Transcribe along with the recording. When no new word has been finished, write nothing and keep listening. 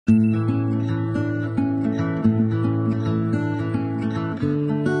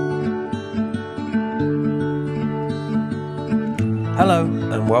Hello,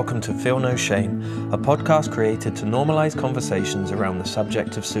 and welcome to Feel No Shame, a podcast created to normalise conversations around the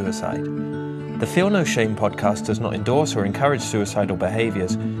subject of suicide. The Feel No Shame podcast does not endorse or encourage suicidal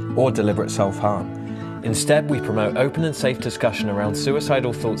behaviours or deliberate self-harm. Instead, we promote open and safe discussion around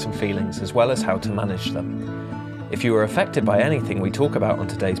suicidal thoughts and feelings, as well as how to manage them. If you are affected by anything we talk about on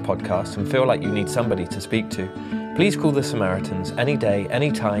today's podcast and feel like you need somebody to speak to, please call the Samaritans any day,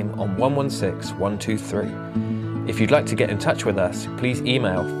 any time on 116 123. If you'd like to get in touch with us, please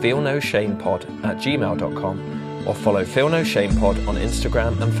email feelnoshamepod@gmail.com or follow Feel No Shame Pod on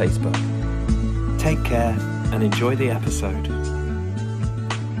Instagram and Facebook. Take care and enjoy the episode.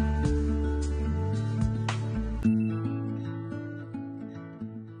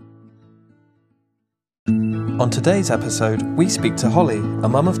 On today's episode, we speak to Holly, a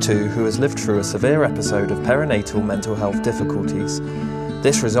mum of two who has lived through a severe episode of perinatal mental health difficulties.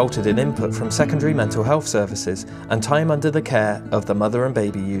 This resulted in input from secondary mental health services and time under the care of the mother and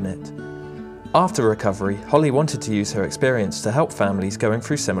baby unit. After recovery, Holly wanted to use her experience to help families going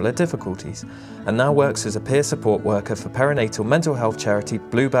through similar difficulties, and now works as a peer support worker for perinatal mental health charity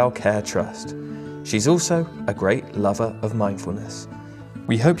Bluebell Care Trust. She's also a great lover of mindfulness.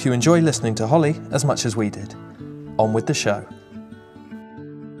 We hope you enjoy listening to Holly as much as we did. On with the show.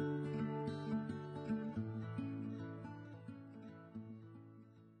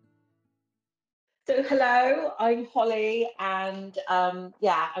 So hello, I'm Holly, and I'm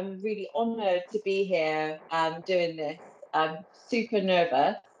really honoured to be here doing this. I'm super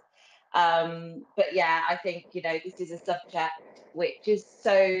nervous, but I think this is a subject which is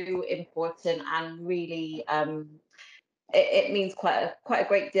so important and really it means quite a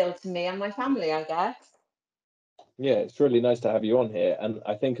great deal to me and my family, I guess. Yeah, it's really nice to have you on here. And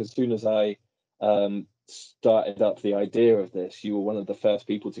I think as soon as I started up the idea of this, you were one of the first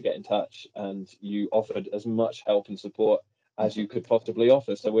people to get in touch, and you offered as much help and support as you could possibly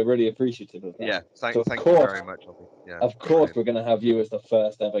offer. So we're really appreciative of that. Yeah, thank you very much, Ollie. Yeah, of course, we're going to have you as the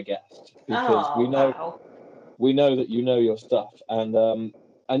first ever guest because we know that you know your stuff, and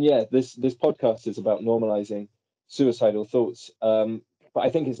this podcast is about normalizing suicidal thoughts. But I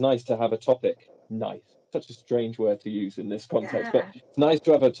think it's nice to have a topic. Nice. Such a strange word to use in this context, but it's nice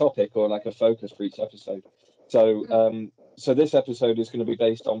to have a topic or like a focus for each episode. So this episode is going to be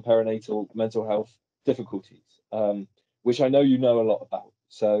based on perinatal mental health difficulties, which I know you know a lot about.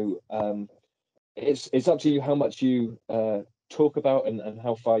 So it's up to you how much you talk about and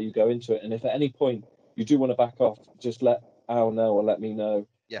how far you go into it. And if at any point you do want to back off, just let Al know or let me know,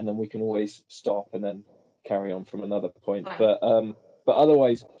 and then we can always stop and then carry on from another point. But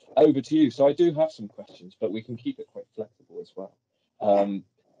otherwise, over to you. So I do have some questions, but we can keep it quite flexible as well. And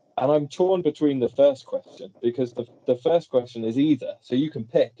I'm torn between the first question, because the first question is either, so you can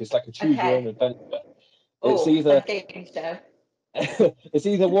pick, it's like a choose your own adventure. It's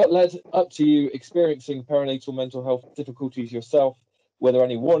either what led up to you experiencing perinatal mental health difficulties yourself, were there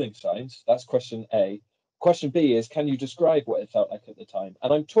any warning signs? That's question A. Question B is, can you describe what it felt like at the time?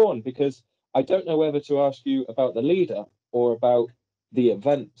 And I'm torn because I don't know whether to ask you about the leader or about the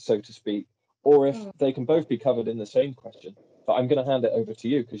event, so to speak, or if they can both be covered in the same question. But I'm going to hand it over to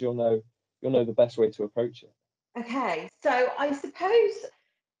you because you'll know the best way to approach it. Okay, so I suppose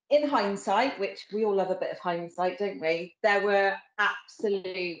in hindsight, which we all love a bit of hindsight, don't we? There were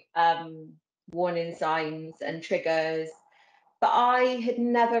absolute warning signs and triggers, but I had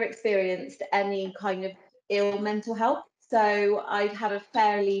never experienced any kind of ill mental health. So I'd had a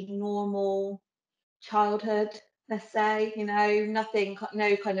fairly normal childhood, let's say, nothing,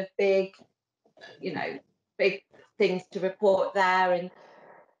 no kind of big things to report there. And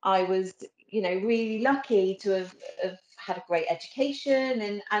I was, really lucky to have had a great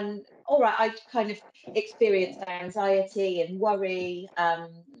education, and all right, I kind of experienced anxiety and worry,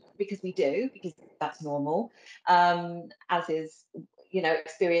 because that's normal, as is,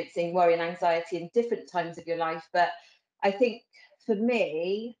 experiencing worry and anxiety in different times of your life. But I think for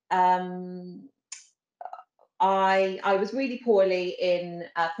me, I was really poorly in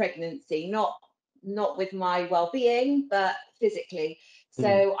pregnancy, not with my well-being, but physically.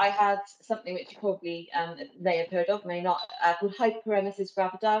 So I had something which you probably may have heard of, may not, called hyperemesis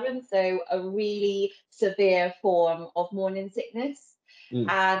gravidarum, so a really severe form of morning sickness.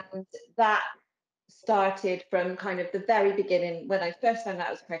 And that started from kind of the very beginning, when I first found out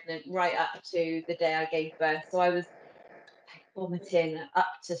I was pregnant, right up to the day I gave birth. So I was vomiting up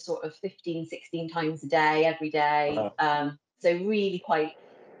to sort of 15, 16 times a day, every day. So really quite,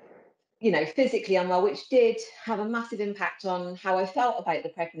 physically unwell, which did have a massive impact on how I felt about the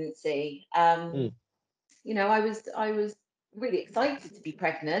pregnancy. I was really excited to be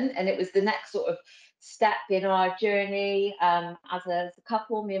pregnant, and it was the next sort of step in our journey. As a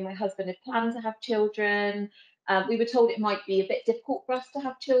couple, me and my husband had planned to have children. We were told it might be a bit difficult for us to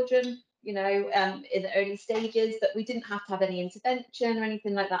have children, in the early stages, but we didn't have to have any intervention or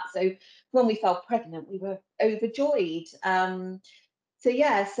anything like that. So when we fell pregnant, we were overjoyed.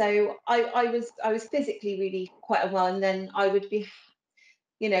 So I was physically really quite unwell, and then I would be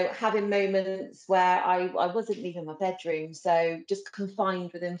having moments where I wasn't leaving my bedroom, so just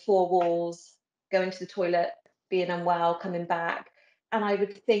confined within four walls, going to the toilet, being unwell, coming back, and I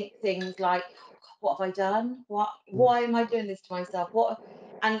would think things like, what have I done? Why am I doing this to myself?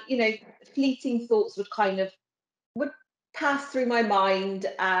 And fleeting thoughts would pass through my mind,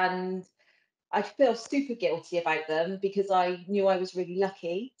 and I feel super guilty about them because I knew I was really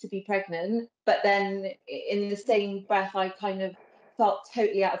lucky to be pregnant. But then in the same breath, I kind of felt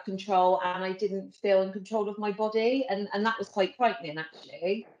totally out of control, and I didn't feel in control of my body. And that was quite frightening,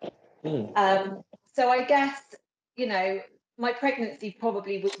 actually. So I guess, my pregnancy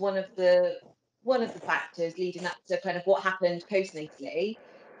probably was one of the factors leading up to kind of what happened postnatally.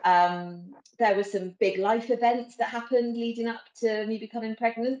 There were some big life events that happened leading up to me becoming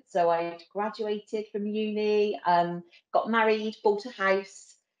pregnant. So I graduated from uni, got married, bought a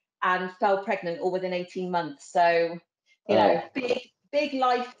house, and fell pregnant all within 18 months. So, big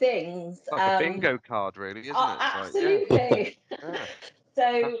life things. Like a bingo card, really, isn't it? Absolutely. Yeah.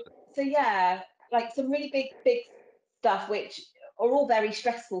 So yeah, like some really big stuff, which are all very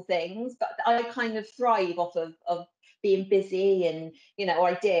stressful things, but I kind of thrive off of being busy, and or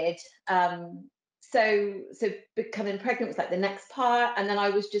I did. So becoming pregnant was like the next part, and then I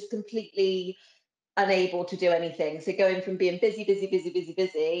was just completely unable to do anything. So going from being busy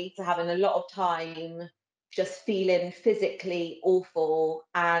to having a lot of time just feeling physically awful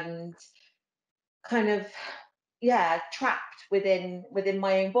and kind of trapped within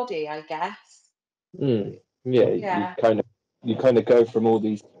my own body, I guess. Yeah. You kind of go from all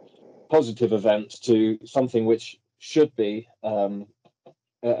these positive events to something which should be a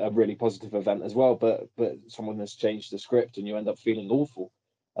really positive event as well, but someone has changed the script and you end up feeling awful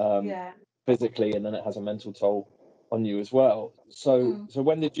physically, and then it has a mental toll on you as well. So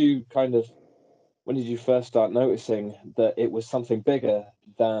when did you first start noticing that it was something bigger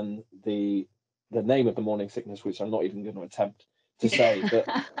than the name of the morning sickness, which I'm not even going to attempt to say, but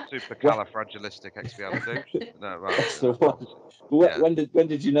supercalifragilisticexpialidocious. No, right. That's the one. When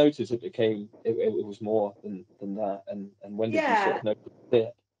did you notice it became it was more than that, and when did you sort of notice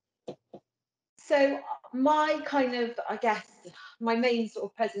it? So my kind of, I guess, my main sort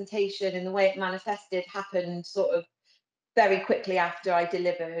of presentation and the way it manifested happened sort of very quickly after I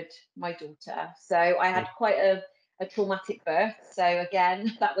delivered my daughter. So I had quite a traumatic birth. So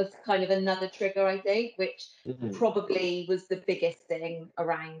again, that was kind of another trigger, I think, which probably was the biggest thing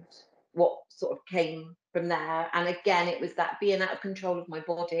around what sort of came from there. And again, it was that being out of control of my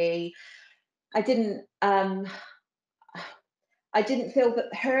body. I didn't feel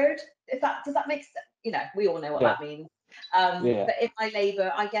heard. Does that make sense? We all know what that means. But in my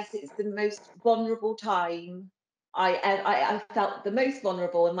labour, I guess it's the most vulnerable time. I felt the most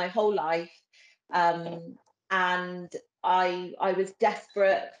vulnerable in my whole life, and I was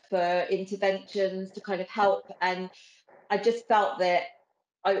desperate for interventions to kind of help, and I just felt that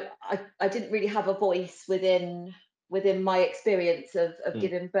I didn't really have a voice within my experience of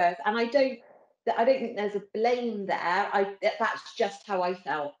giving birth, and I don't think there's a blame there. That's just how I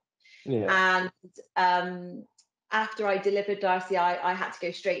felt. And after I delivered Darcy, I had to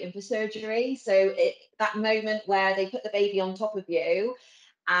go straight in for surgery. So that moment where they put the baby on top of you,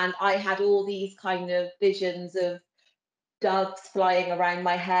 and I had all these kind of visions of doves flying around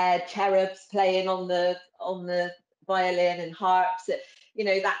my head, cherubs playing on the violin and harps, that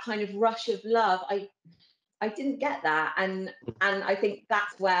kind of rush of love. I didn't get that, and I think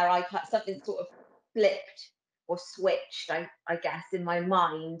that's where something sort of flipped or switched, I guess, in my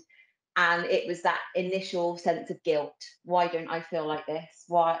mind. And it was that initial sense of guilt. Why don't I feel like this?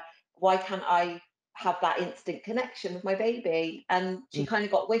 Why can't I have that instant connection with my baby? And she kind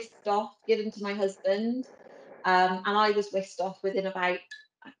of got whisked off, given to my husband. And I was whisked off within about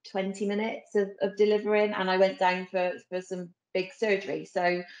 20 minutes of delivering, and I went down for some big surgery.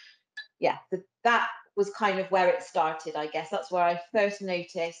 So that was kind of where it started, I guess. That's where I first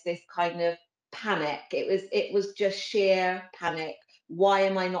noticed this kind of panic. It was just sheer panic. Why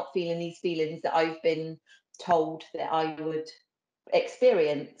am I not feeling these feelings that I've been told that I would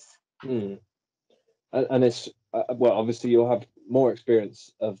experience? And it's well, obviously you'll have more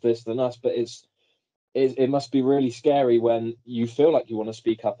experience of this than us, but it must be really scary when you feel like you want to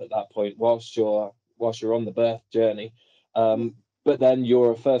speak up at that point whilst you're on the birth journey. But then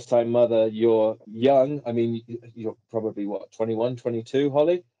you're a first-time mother, you're young. I mean, you're probably, what, 21, 22,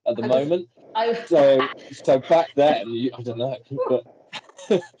 Holly, at the moment? So back then, I don't know, but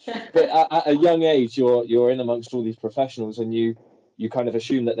but at a young age, you're in amongst all these professionals, and you kind of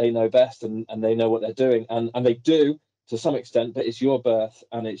assume that they know best, and they know what they're doing, and they do to some extent, but it's your birth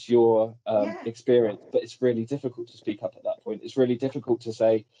and it's your experience. But it's really difficult to speak up at that point. It's really difficult to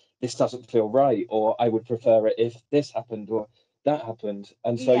say, this doesn't feel right, or I would prefer it if this happened or that happened.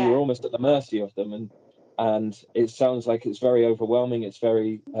 And so you're almost at the mercy of them, and it sounds like it's very overwhelming. It's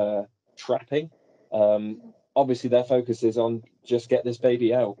very trapping. Obviously their focus is on just get this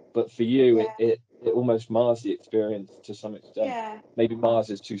baby out, but for you it almost mars the experience to some extent. Maybe mars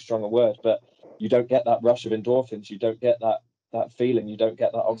is too strong a word, but you don't get that rush of endorphins, you don't get that feeling, you don't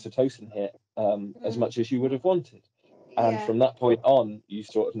get that oxytocin hit as much as you would have wanted. And from that point on, you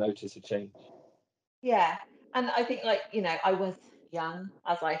sort of notice a change. And I think, like, I was young,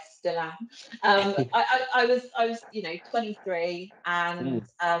 as I still am. I was 23, and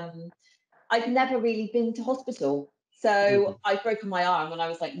I'd never really been to hospital. So I'd broken my arm when I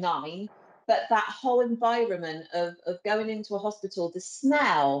was like 9. But that whole environment of going into a hospital, the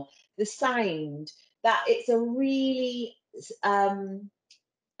smell, the sound, that it's a really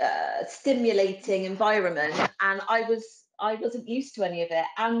stimulating environment, and I wasn't used to any of it,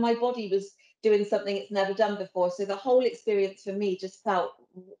 and my body was doing something it's never done before. So the whole experience for me just felt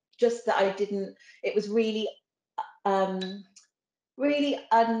just that I didn't. It was really, really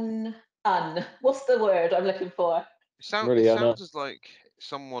what's the word I'm looking for? It sounds as like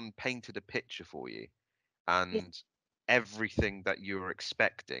someone painted a picture for you, and everything that you were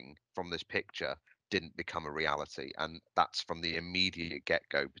expecting from this picture didn't become a reality, and that's from the immediate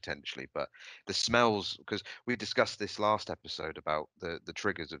get-go potentially. But the smells, because we discussed this last episode about the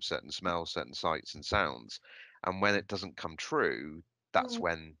triggers of certain smells, certain sights and sounds, and when it doesn't come true, that's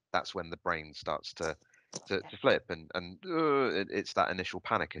when the brain starts to flip, and it's that initial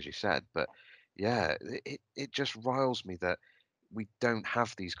panic, as you said. But it just riles me that we don't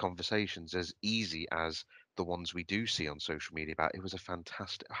have these conversations as easy as the ones we do see on social media about it was a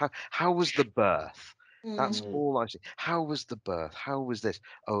fantastic how was the birth. That's all I see. How was the birth? How was this?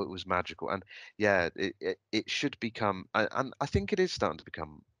 Oh, it was magical. And it should become, and I think it is starting to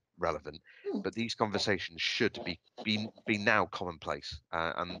become relevant, but these conversations should be now commonplace,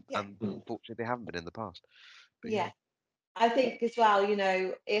 and unfortunately they haven't been in the past. But I think as well,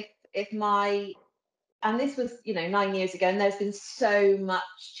 if my, and this was 9 years ago, and there's been so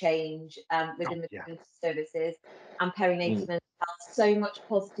much change within the services and perinatal mental health. So much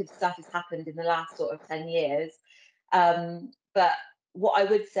positive stuff has happened in the last sort of 10 years. But what I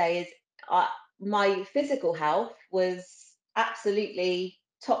would say is my physical health was absolutely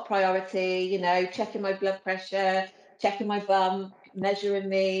top priority, checking my blood pressure, checking my bum, measuring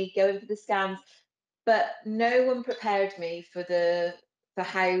me, going for the scans. But no one prepared me for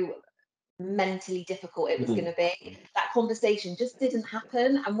how mentally difficult it was going to be. That conversation just didn't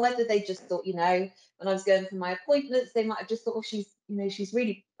happen. And whether they just thought, when I was going for my appointments, they might have just thought, oh, she's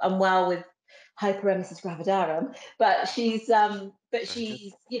really unwell with hyperemesis gravidarum, but she's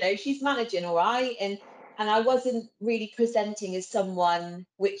managing all right. And I wasn't really presenting as someone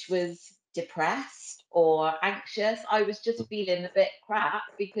which was depressed or anxious. I was just feeling a bit crap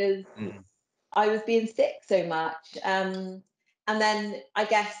because I was being sick so much. And then I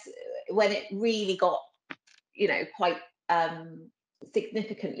guess when it really got, quite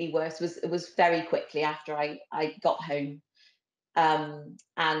significantly worse was very quickly after I got home.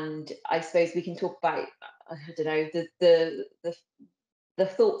 And I suppose we can talk about, I don't know, the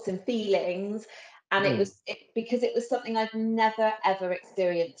thoughts and feelings. And it was because it was something I'd never ever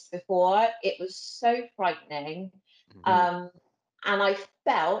experienced before. It was so frightening, and I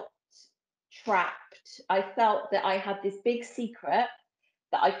felt trapped. I felt that I had this big secret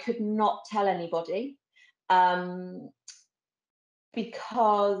that I could not tell anybody,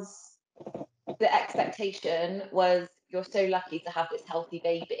 because the expectation was, you're so lucky to have this healthy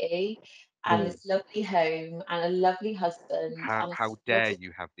baby and this lovely home and a lovely husband. How dare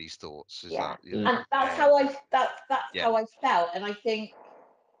you have these thoughts? And that's how I felt. And I think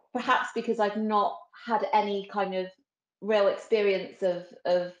perhaps because I've not had any kind of real experience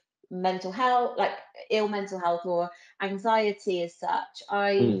of mental health, like ill mental health or anxiety as such,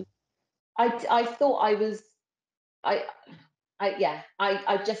 I thought I was, I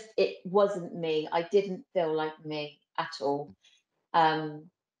just, it wasn't me. I didn't feel like me at all. And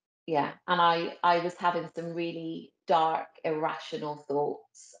I was having some really dark, irrational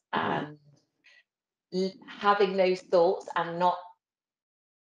thoughts, and having those thoughts and not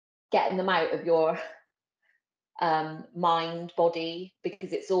getting them out of your mind, body,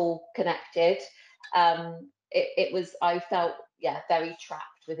 because it's all connected. I felt, very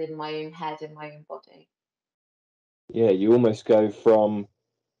trapped within my own head and my own body. Yeah, you almost go from,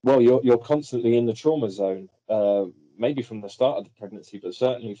 well, you're constantly in the trauma zone, maybe from the start of the pregnancy, but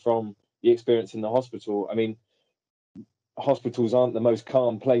certainly from the experience in the hospital. I mean, hospitals aren't the most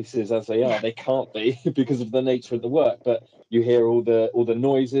calm places as they are. They can't be because of the nature of the work. But you hear all the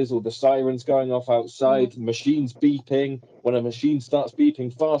noises, all the sirens going off outside, machines beeping. When a machine starts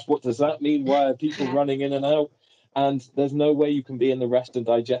beeping fast, what does that mean? Why are people running in and out? And there's no way you can be in the rest and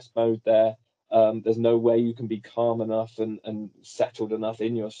digest mode there. There's no way you can be calm enough and settled enough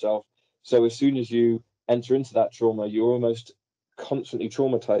in yourself. So as soon as you enter into that trauma, you're almost constantly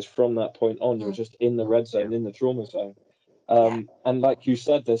traumatized from that point on. You're just in the red zone, in the trauma zone. And like you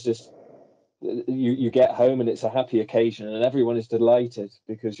said, there's this, you get home and it's a happy occasion and everyone is delighted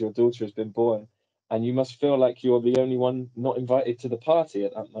because your daughter has been born, and you must feel like you're the only one not invited to the party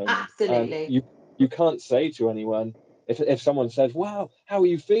at that moment. Absolutely. And you can't say to anyone, if someone says, wow, how are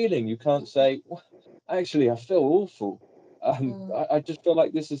you feeling? You can't say, well, actually, I feel awful. I just feel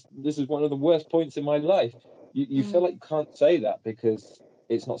like this is one of the worst points in my life. You feel like you can't say that because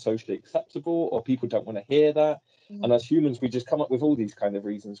it's not socially acceptable or people don't want to hear that. And as humans, we just come up with all these kind of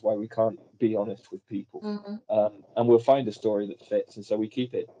reasons why we can't be honest with people. And we'll find a story that fits. And so we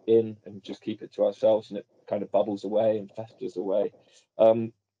keep it in and just keep it to ourselves, and it kind of bubbles away and festers away.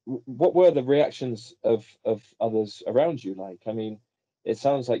 What were the reactions of others around you like? I mean, it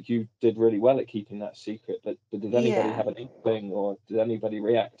sounds like you did really well at keeping that secret, but did anybody have an inkling, or did anybody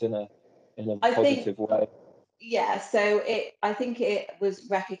react in a positive way? Yeah, so I think it was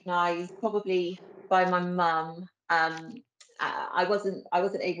recognised probably by my mum. I wasn't able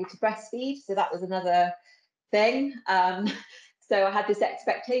to breastfeed, so that was another thing. So I had this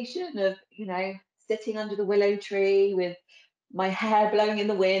expectation of, sitting under the willow tree with my hair blowing in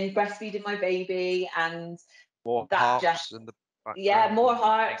the wind, breastfeeding my baby, and more that harps just in the background. more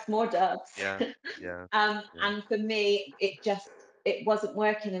harps, more doves. Yeah. And for me, it wasn't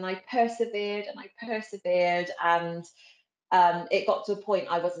working, and I persevered and I persevered, and it got to a point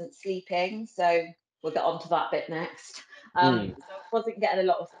I wasn't sleeping. So we'll get on to that bit next. So I wasn't getting a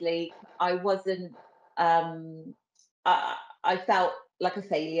lot of sleep. I wasn't. I felt like a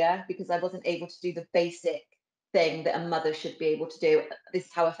failure because I wasn't able to do the basic thing that a mother should be able to do. This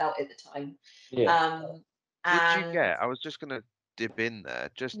is how I felt at the time. Did you get? I was just going to dip in there.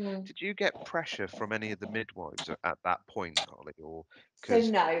 Did you get pressure from any of the midwives at that point, Holly? Or so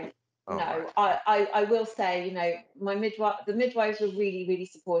no. Right. I will say, the midwives were really, really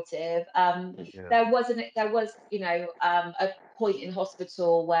supportive. There was, a point in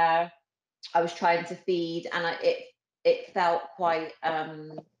hospital where I was trying to feed, and it felt quite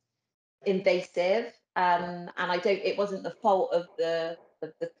invasive. And it wasn't the fault of the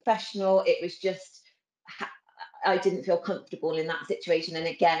professional. It was just I didn't feel comfortable in that situation, and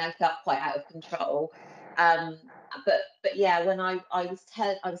again, I felt quite out of control. But yeah, when I was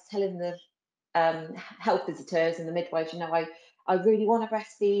telling the health visitors and the midwives, I really want to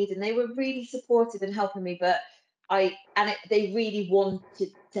breastfeed, and they were really supportive and helping me. But they really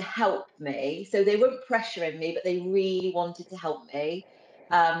wanted to help me, so they weren't pressuring me, but they really wanted to help me.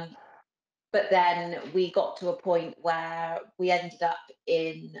 But then we got to a point where we ended up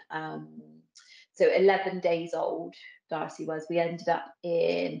in so 11 days old. Darcy was. We ended up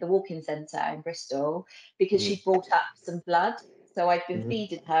in the walk-in centre in Bristol because she brought up some blood. So I'd been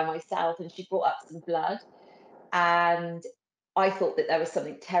feeding her myself, and she brought up some blood, and I thought that there was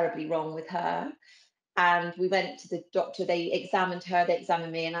something terribly wrong with her. And we went to the doctor. They examined her. They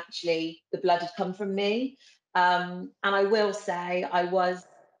examined me, and actually, the blood had come from me. And I will say, I was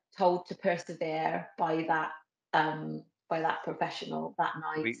told to persevere by that professional that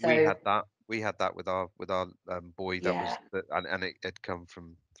night. We had that with our boy. That was and it had come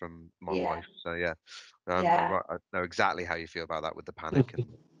from my wife. So I know exactly how you feel about that with the panic and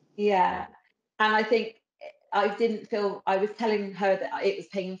and I think I didn't feel. I was telling her that it was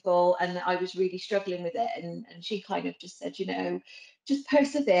painful and that I was really struggling with it, and she kind of just said, just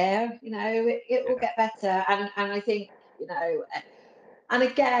persevere. It will get better. And I think, and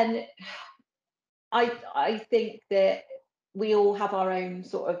again, I think that we all have our own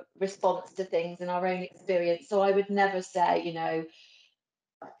sort of response to things and our own experience. So I would never say,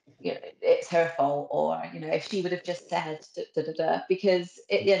 it's her fault, or if she would have just said because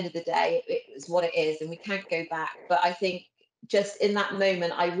at the end of the day, it is what it is, and we can't go back. But I think just in that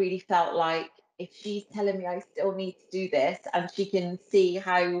moment, I really felt like if she's telling me I still need to do this, and she can see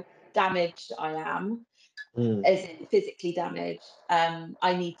how damaged I am, as in physically damaged,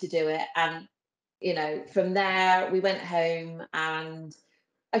 I need to do it. And from there we went home, and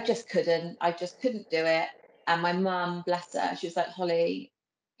I just couldn't do it. And my mum, bless her, she was like, Holly,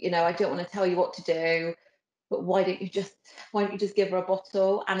 I don't want to tell you what to do, but why don't you just give her a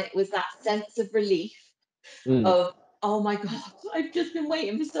bottle? And it was that sense of relief of, oh my God, I've just been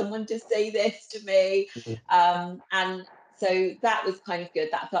waiting for someone to say this to me. And so that was kind of good.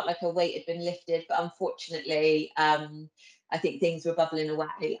 That felt like a weight had been lifted, but unfortunately, I think things were bubbling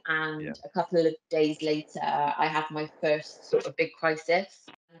away. And a couple of days later, I had my first sort of big crisis.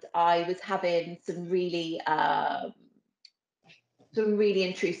 And I was having some really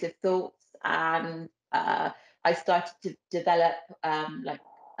intrusive thoughts, and I started to develop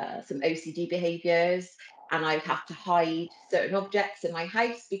some OCD behaviours, and I'd have to hide certain objects in my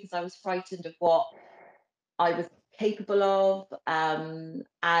house because I was frightened of what I was capable of, and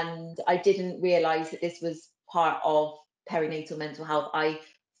I didn't realise that this was part of perinatal mental health. I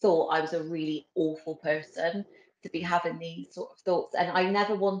thought I was a really awful person to be having these sort of thoughts, and I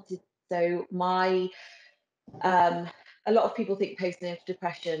never wanted. So my a lot of people think postnatal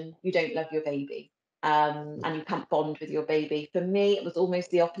depression, you don't love your baby, and you can't bond with your baby. For me, it was almost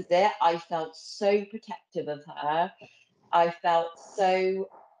the opposite. I felt so protective of her. I felt so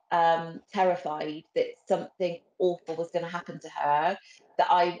terrified that something awful was going to happen to her, that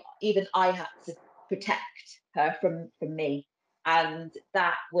I had to protect her from me. And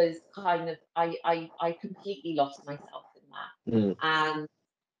that was kind of, I completely lost myself in that. And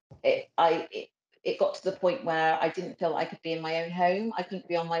it got to the point where I didn't feel I could be in my own home. I couldn't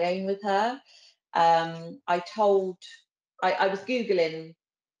be on my own with her. I was Googling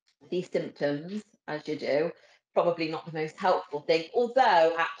these symptoms, as you do, probably not the most helpful thing.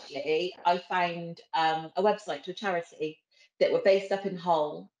 Although, actually, I found a website to a charity that were based up in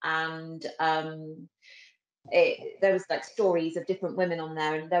Hull, and there was like stories of different women on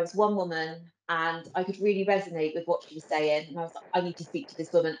there, and there was one woman, and I could really resonate with what she was saying, and I was like, I need to speak to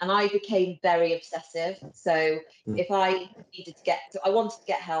this woman. And I became very obsessive. So if I I wanted to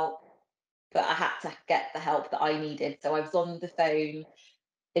get help, but I had to get the help that I needed. So I was on the phone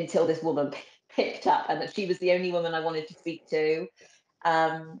until this woman picked up, and that she was the only woman I wanted to speak to.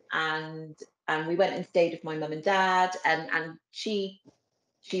 And we went and stayed with my mum and dad, and she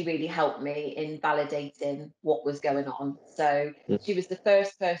really helped me in validating what was going on. So she was the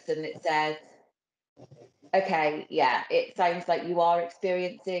first person that said, okay, yeah, it sounds like you are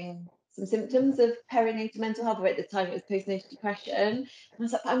experiencing some symptoms of perinatal mental health, or at the time it was postnatal depression. And I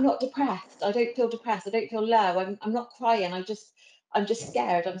was like, I'm not depressed. I don't feel depressed. I don't feel low. I'm not crying. I'm just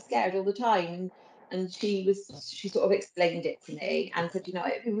scared. I'm scared all the time. And she sort of explained it to me and said,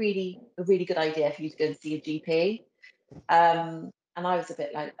 it'd be a really good idea for you to go and see a GP. And I was a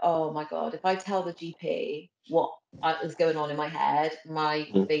bit like, oh my God, if I tell the GP what is going on in my head, my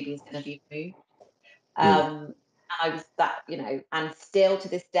baby's going to be removed. I was that, and still to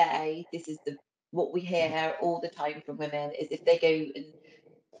this day, this is what we hear all the time from women, is if they go and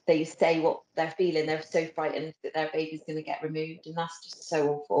they say what they're feeling, they're so frightened that their baby's going to get removed. And that's just so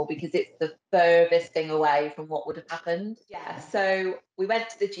awful, because it's the furthest thing away from what would have happened. Yeah, so we went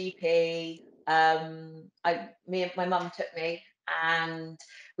to the GP. Me and my mum took me, and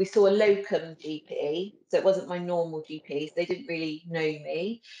we saw a locum GP. So it wasn't my normal GP, so they didn't really know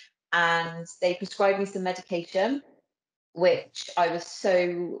me. And they prescribed me some medication, which I was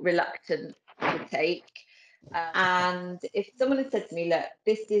so reluctant to take. And if someone had said to me, look,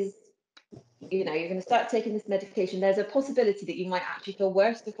 this is, you're going to start taking this medication, there's a possibility that you might actually feel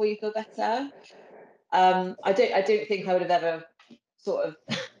worse before you feel better. I don't think I would have ever sort of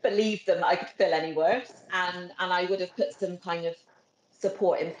believed them that I could feel any worse. And I would have put some kind of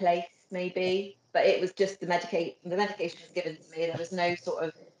support in place, maybe. But it was just the medication was given to me. There was no sort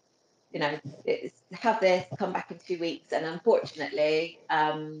of, have this, come back in 2 weeks. And unfortunately,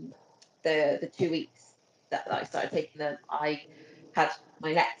 the 2 weeks that I started taking them, I had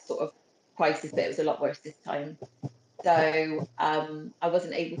my next sort of crisis, but it was a lot worse this time. So I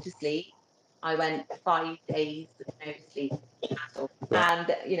wasn't able to sleep. I went 5 days with no sleep at all.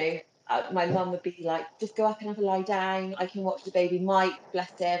 And, my mum would be like, just go up and have a lie down. I can watch the baby. Mike,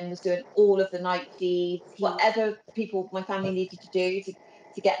 bless him, was doing all of the night feeds, whatever my family needed to do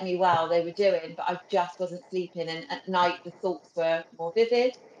to get me well, they were doing, but I just wasn't sleeping. And at night, the thoughts were more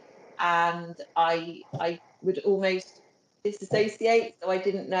vivid, and I would almost disassociate. So I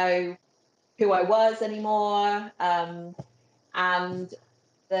didn't know who I was anymore. And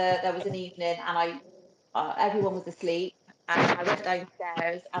there was an evening, and everyone was asleep, and I went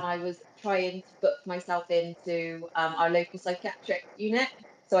downstairs, and I was trying to book myself into our local psychiatric unit.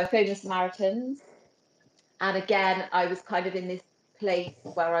 So I phoned the Samaritans, and again, I was kind of in this place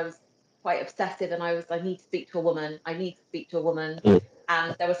where I was quite obsessive, and I need to speak to a woman. I need to speak to a woman.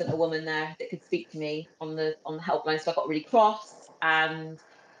 And there wasn't a woman there that could speak to me on the helpline. So I got really cross, and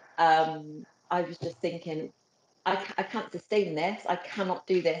I was just thinking, I can't sustain this. I cannot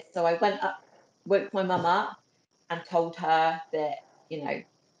do this. So I went up, woke my mum up, and told her that, you know,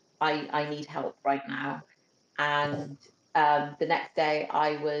 I need help right now. And the next day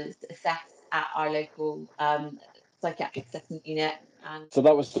I was assessed at our local psychiatric assessment unit. And so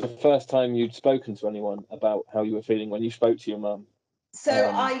that was the first time you'd spoken to anyone about how you were feeling, when you spoke to your mum?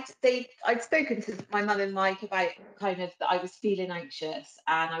 So I'd spoken to my mum and Mike about kind of that I was feeling anxious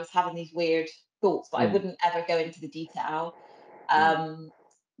and I was having these weird thoughts, but I wouldn't ever go into the detail.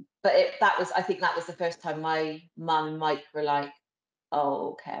 But I think that was the first time my mum and Mike were like,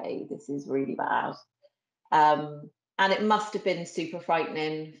 oh, okay, this is really bad. And it must have been super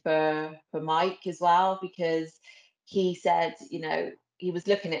frightening for Mike as well, because he said, you know, he was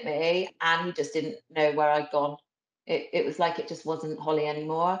looking at me and he just didn't know where I'd gone. It was like it just wasn't Holly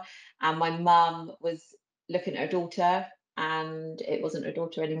anymore. And my mum was looking at her daughter and it wasn't her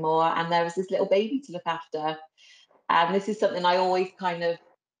daughter anymore. And there was this little baby to look after. And this is something I always kind of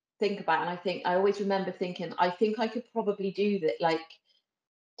think about. And I always remember thinking, I think I could probably do that, like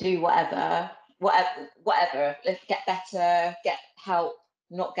do whatever, let's get better, get help,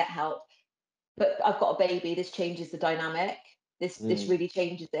 not get help. But I've got a baby, this changes the dynamic. This really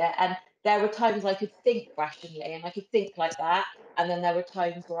changes it. And there were times I could think rationally and I could think like that. And then there were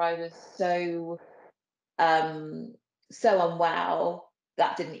times where I was so unwell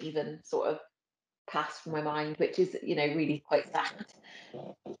that didn't even sort of pass from my mind, which is, you know, really quite sad.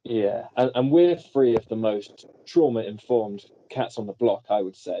 Yeah, and we're three of the most trauma-informed cats on the block, I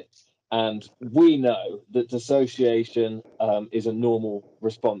would say. And we know that dissociation is a normal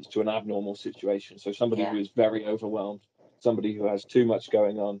response to an abnormal situation. So somebody who is very overwhelmed, somebody who has too much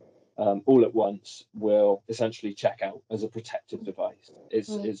going on all at once, will essentially check out as a protective device.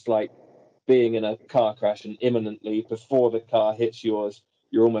 It's like being in a car crash and imminently, before the car hits yours,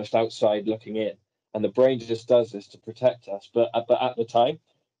 you're almost outside looking in. And the brain just does this to protect us. But at the time,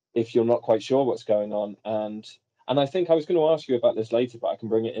 if you're not quite sure what's going on, and I think I was going to ask you about this later, but I can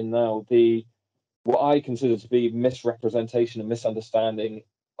bring it in now. What I consider to be misrepresentation and misunderstanding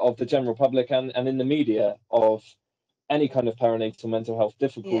of the general public and in the media of any kind of perinatal mental health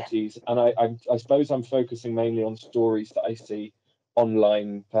difficulties. And I suppose I'm focusing mainly on stories that I see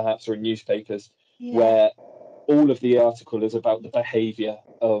online, perhaps, or in newspapers, where all of the article is about the behavior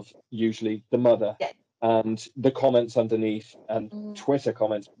of usually the mother, and the comments underneath, and Twitter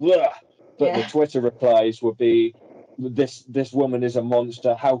comments, blah, but the Twitter replies would be, this woman is a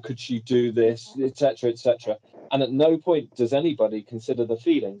monster, how could she do this, etc., etc. And at no point does anybody consider the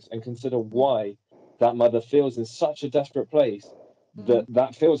feelings and consider why that mother feels in such a desperate place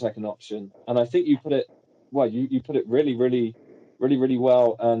that feels like an option. And I think you put it you put it really, really, really, really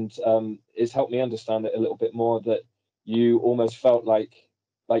well, and it's helped me understand it a little bit more, that you almost felt like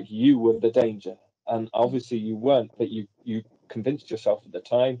you were the danger. And obviously you weren't, but you convinced yourself at the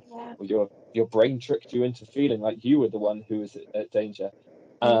time, or your brain tricked you into feeling like you were the one who was at danger.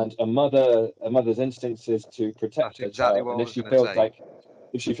 And a mother's instincts is to protect her child. And if she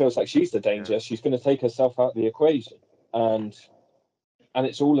feels like she's the danger, she's going to take herself out of the equation. And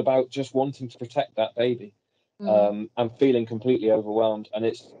it's all about just wanting to protect that baby, and feeling completely overwhelmed. And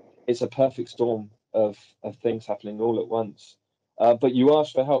it's a perfect storm of things happening all at once. But you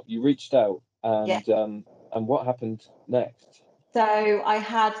asked for help, you reached out, and what happened next? So I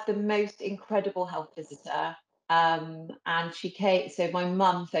had the most incredible health visitor, and she came. So my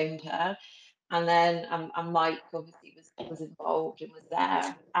mum phoned her, and then and Mike obviously was involved and was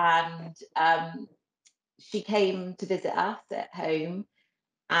there, and she came to visit us at home,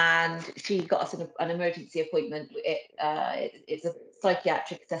 and she got us an emergency appointment. It's a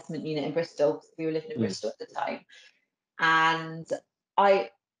psychiatric assessment unit in Bristol. We were living in Bristol at the time, and I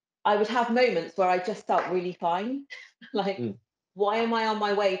would have moments where I just felt really fine. Like, why am I on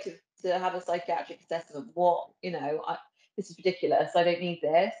my way to have a psychiatric assessment? What, you know, this is ridiculous. I don't need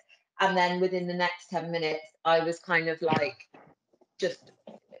this. And then within the next 10 minutes, I was kind of like just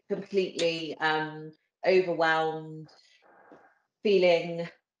completely overwhelmed, feeling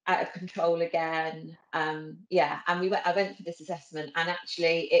out of control again. And I went for this assessment, and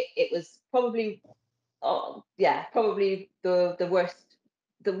actually it was probably probably the worst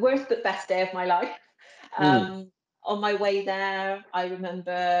but best day of my life. On my way there, I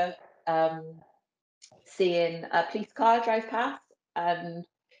remember seeing a police car drive past, and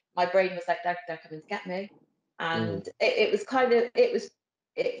my brain was like, they're coming to get me. And it was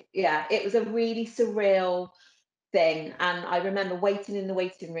a really surreal thing. And I remember waiting in the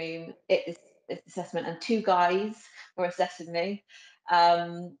waiting room at this assessment, and 2 guys were assessing me.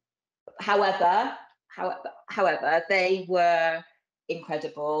 However, they were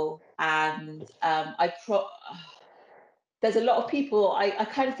incredible, and there's a lot of people I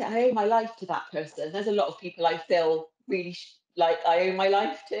kind of think I owe my life to that person. There's a lot of people I feel really like I owe my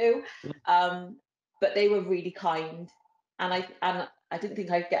life to, but they were really kind, and I didn't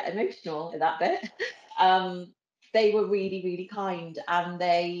think I'd get emotional in that bit. They were really, really kind, and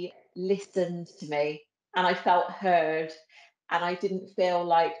they listened to me, and I felt heard, and I didn't feel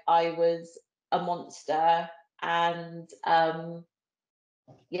like I was a monster. And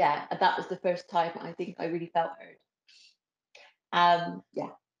yeah, that was the first time I think I really felt heard.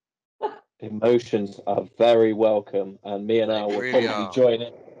 Yeah. Emotions are very welcome, and me and Al will really probably join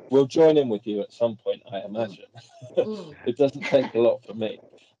in. We'll join in with you at some point, I imagine. It doesn't take a lot for me.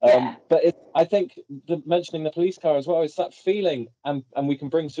 But I think mentioning the police car as well, it's that feeling, and we can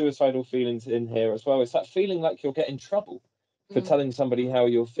bring suicidal feelings in here as well. It's that feeling like you'll get in trouble for telling somebody how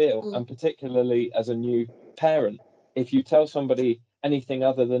you'll feel, and particularly as a new parent, if you tell somebody anything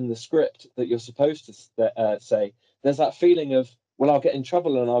other than the script that you're supposed to say, there's that feeling of, well, I'll get in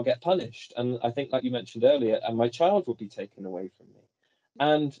trouble and I'll get punished. And I think, like you mentioned earlier, and my child will be taken away from me.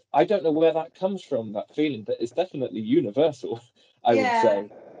 And I don't know where that comes from, that feeling, but it's definitely universal, I would say.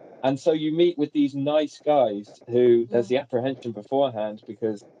 And so you meet with these nice guys who there's the apprehension beforehand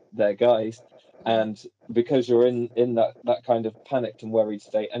because they're guys, and because you're in that kind of panicked and worried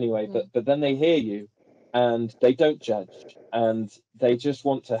state anyway. But then they hear you, and they don't judge, and they just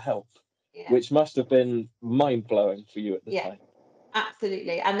want to help, which must have been mind-blowing for you at the time.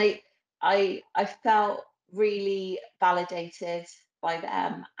 Absolutely. And I felt really validated by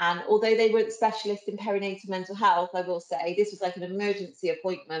them. And although they weren't specialists in perinatal mental health, I will say this was like an emergency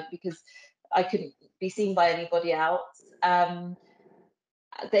appointment because I couldn't be seen by anybody else.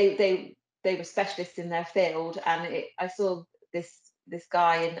 They were specialists in their field, and I saw this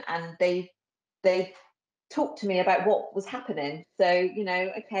guy, and they talked to me about what was happening. So,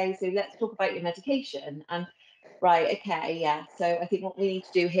 okay, so let's talk about your medication. And right, okay, yeah. So I think what we need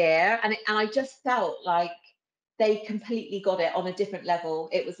to do here, and I just felt like they completely got it on a different level.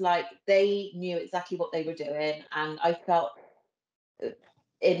 It was like they knew exactly what they were doing, and I felt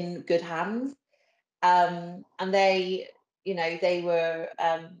in good hands. And they, they were,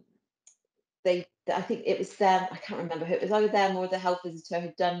 I think it was them, I can't remember who it was, either them or the health visitor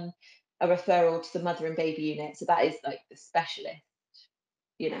who'd done a referral to the mother and baby unit. So that is like the specialist,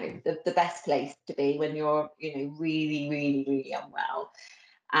 the best place to be when you're, really, really, really unwell.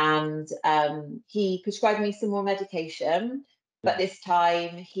 And he prescribed me some more medication, but this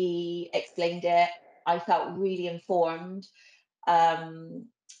time he explained it. I felt really informed, and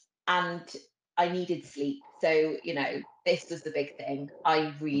I needed sleep. So, this was the big thing.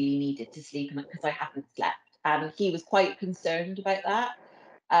 I really needed to sleep because I hadn't slept. And he was quite concerned about that.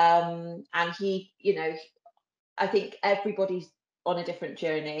 And he, I think everybody's on a different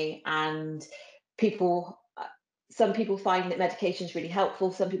journey, and some people find that medication is really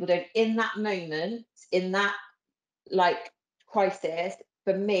helpful. Some people don't. In that moment, in that like crisis,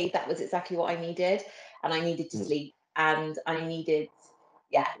 for me, that was exactly what I needed. And I needed to sleep, and I needed,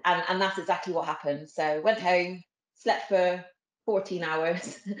 and that's exactly what happened. So went home, slept for 14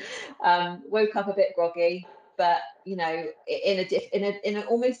 hours, woke up a bit groggy, but in a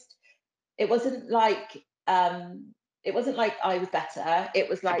almost, it wasn't like I was better. It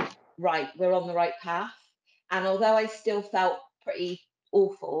was like, right, we're on the right path. And although I still felt pretty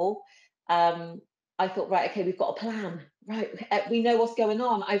awful, I thought, right, okay, we've got a plan. Right, we know what's going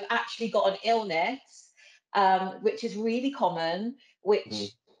on. I've actually got an illness, which is really common,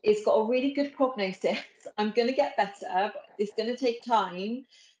 which it's got a really good prognosis. I'm going to get better, but it's going to take time.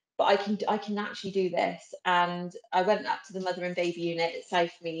 But I can actually do this. And I went up to the mother and baby unit at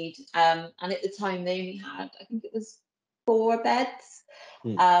Southmead, and at the time they only had, I think it was 4 beds.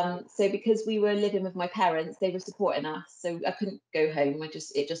 So because we were living with my parents, they were supporting us. So I couldn't go home.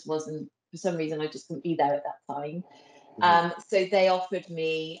 It just wasn't, for some reason, I just couldn't be there at that time. So they offered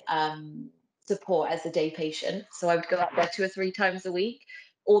me support as a day patient. So I would go up there 2 or 3 times a week,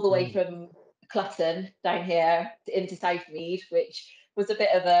 all the way from Clutton down here into Southmead, which was a bit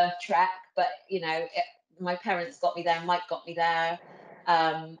of a trek, but my parents got me there, Mike got me there.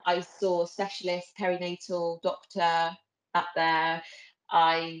 I saw a specialist perinatal doctor up there.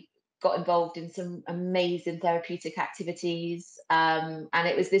 I got involved in some amazing therapeutic activities, and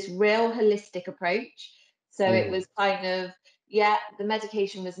it was this real holistic approach. So it was kind of, the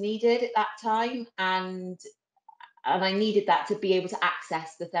medication was needed at that time, and I needed that to be able to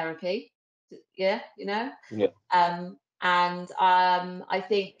access the therapy. Yeah. And I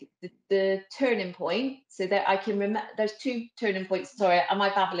think the turning point, so that I can remember, there's two turning points. Sorry, am I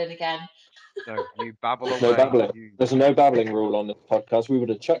babbling again? No, you babble There's away. No babbling. There's no babbling rule on this podcast. We would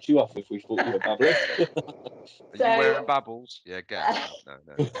have chucked you off if we thought you were babbling. Are you wearing babbles? Yeah, get out.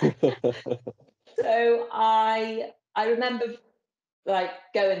 No. So I remember like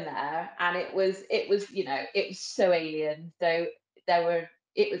going there, and it was it was so alien. So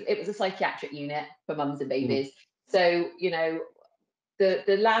it was a psychiatric unit for mums and babies. So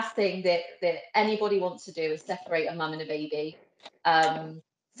the last thing that anybody wants to do is separate a mum and a baby.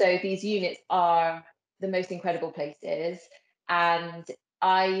 So these units are the most incredible places, and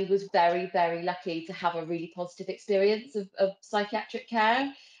I was very, very lucky to have a really positive experience of psychiatric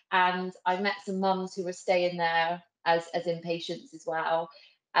care. And I met some mums who were staying there as inpatients as well,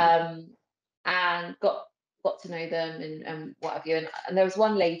 and got to know them and what have you. And there was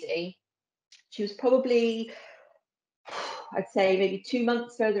one lady, she was probably, I'd say maybe 2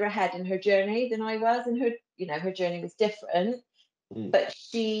 months further ahead in her journey than I was, and her journey was different. But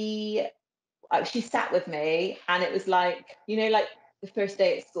she sat with me, and it was like, like the first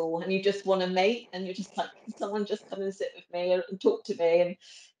day at school, and you just want a mate, and you're just like, can someone just come and sit with me and talk to me, and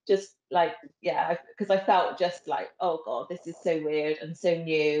just like, yeah, because I felt just like, oh God, this is so weird and so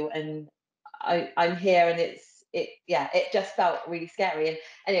new, and I'm here, and it just felt really scary. And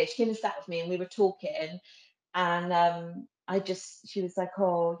anyway, she came and sat with me, and we were talking, and she was like,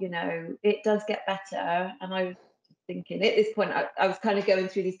 oh, it does get better. And I was thinking, at this point, I was kind of going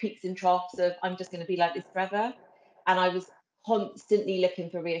through these peaks and troughs of, I'm just going to be like this forever. And I was constantly looking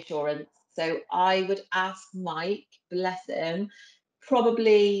for reassurance. So I would ask Mike, bless him,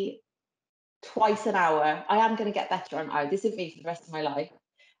 probably twice an hour, I am going to get better, aren't I? This isn't me for the rest of my life.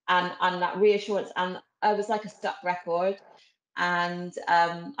 And that reassurance, and I was like a stuck record. And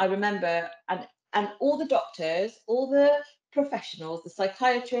I remember, and all the doctors, all the professionals, the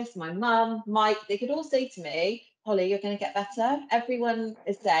psychiatrists, my mum, Mike, they could all say to me, Holly, you're going to get better. Everyone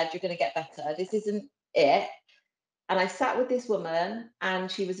has said you're going to get better. This isn't it. And I sat with this woman,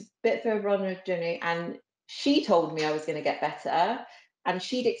 and she was a bit further on her journey, and she told me I was going to get better. And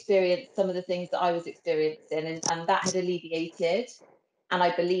she'd experienced some of the things that I was experiencing, and that had alleviated. And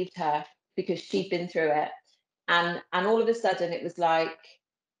I believed her because she'd been through it. And all of a sudden it was like,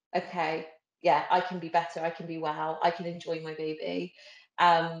 okay, yeah, I can be better, I can be well, I can enjoy my baby.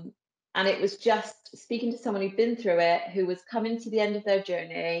 And it was just speaking to someone who'd been through it, who was coming to the end of their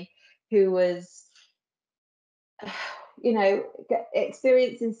journey, who was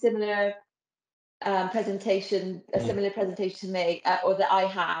experiencing similar presentation, a similar presentation to me, or that I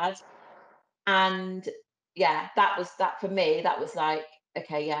had. And yeah, that for me, that was like,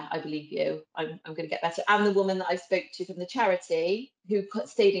 okay, yeah, I believe you. I'm going to get better. And the woman that I spoke to from the charity, who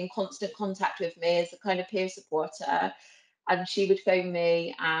stayed in constant contact with me as a kind of peer supporter, and she would phone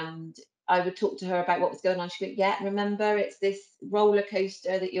me, and I would talk to her about what was going on. She'd go, yeah, remember, it's this roller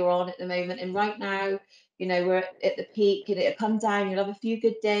coaster that you're on at the moment, and right now, we're at the peak, and it'll come down. You'll have a few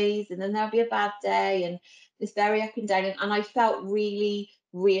good days, and then there'll be a bad day, and it's very up and down. And I felt really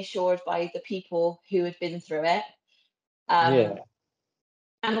reassured by the people who had been through it.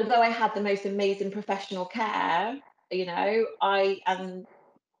 And although I had the most amazing professional care,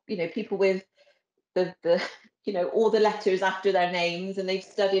 people with the all the letters after their names, and they've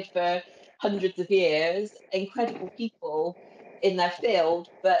studied for hundreds of years, incredible people in their field,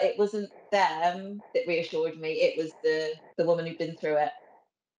 but it wasn't them that reassured me, it was the woman who'd been through it.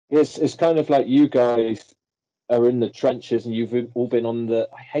 It's kind of like you guys are in the trenches, and you've all been on the,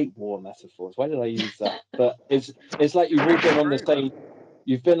 I hate war metaphors, why did I use that? But it's like you've all been on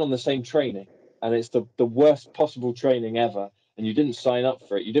the same training, and it's the worst possible training ever, and you didn't sign up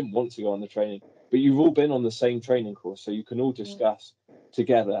for it, you didn't want to go on the training, but you've all been on the same training course, so you can all discuss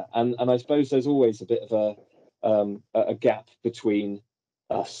together. And I suppose there's always a bit of a gap between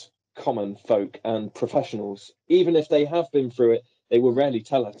us common folk and professionals. Even if they have been through it, they will rarely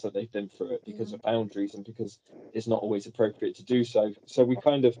tell us that they've been through it because of boundaries and because it's not always appropriate to do so. So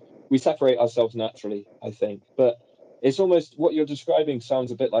we separate ourselves naturally, I think. But it's almost, what you're describing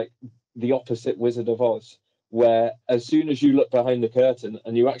sounds a bit like the opposite Wizard of Oz, where as soon as you look behind the curtain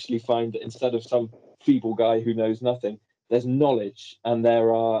and you actually find that instead of some feeble guy who knows nothing, there's knowledge, and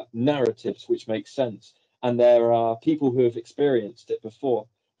there are narratives which make sense, and there are people who have experienced it before.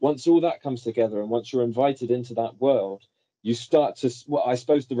 Once all that comes together, and once you're invited into that world, you start to, well, I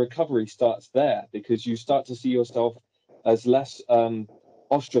suppose the recovery starts there, because you start to see yourself as less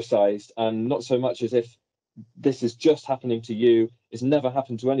ostracized, and not so much as if this is just happening to you, it's never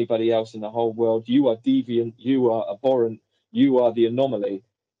happened to anybody else in the whole world, you are deviant, you are abhorrent, you are the anomaly.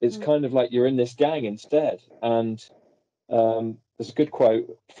 it's kind of like you're in this gang instead. And there's a good quote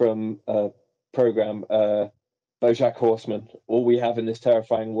from a program, BoJack Horseman, all we have in this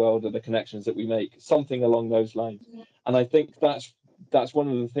terrifying world are the connections that we make, something along those lines. And I think that's one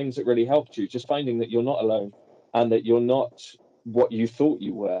of the things that really helped you, just finding that you're not alone and that you're not what you thought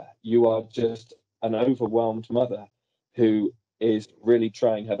you were. You are just an overwhelmed mother who is really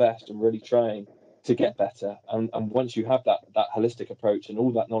trying her best and really trying to get better. And once you have that holistic approach and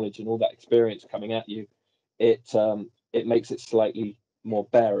all that knowledge and all that experience coming at you, it makes it slightly more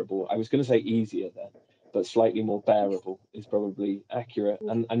bearable. I was going to say easier then, but slightly more bearable is probably accurate.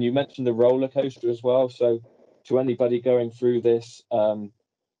 And you mentioned the roller coaster as well. So to anybody going through this,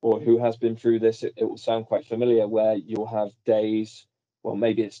 or who has been through this, it will sound quite familiar, where you'll have days, well,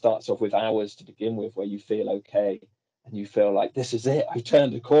 maybe it starts off with hours to begin with, where you feel okay and you feel like, this is it, I've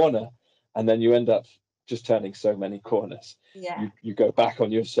turned a corner. And then you end up just turning so many corners. Yeah. You go back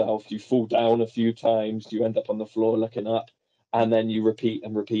on yourself, you fall down a few times, you end up on the floor looking up, and then you repeat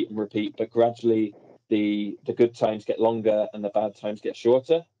and repeat and repeat. But gradually the good times get longer and the bad times get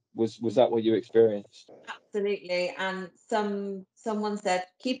shorter. Was that what you experienced? Absolutely. And someone said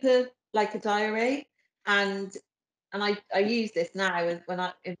keep a diary, and I use this now when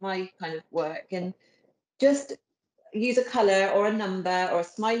I in my kind of work, and just use a colour or a number or a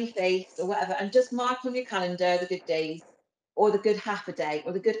smiley face or whatever, and just mark on your calendar the good days or the good half a day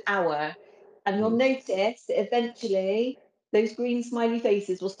or the good hour, and you'll notice that eventually those green smiley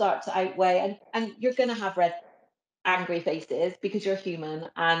faces will start to outweigh, and you're going to have red angry faces because you're human,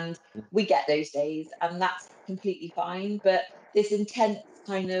 and we get those days, and that's completely fine. But this intense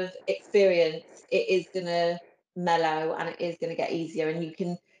kind of experience, it is going to mellow and it is going to get easier, and you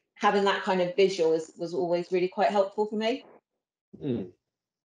can having that kind of visual was always really quite helpful for me. And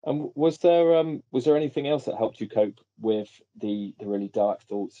was there anything else that helped you cope with the really dark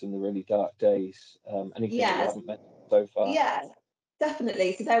thoughts and the really dark days? Anything that you haven't mentioned so far? Yeah,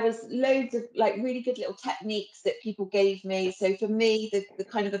 definitely. So there was loads of really good little techniques that people gave me. So for me, the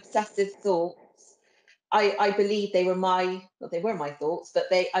kind of obsessive thoughts, I believe they were my thoughts, but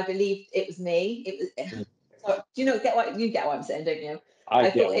I believed it was me. It was. So, do you get what I'm saying, don't you? I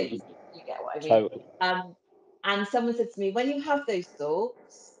get what you get what I mean. Totally. And someone said to me, when you have those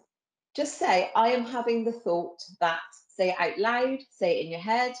thoughts, just say, I am having the thought that, say it out loud, say it in your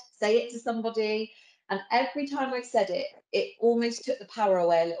head, say it to somebody. And every time I said it, it almost took the power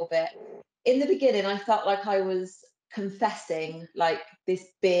away a little bit. In the beginning, I felt like I was confessing like this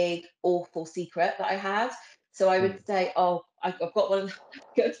big, awful secret that I had. So I would say, oh, I've got one.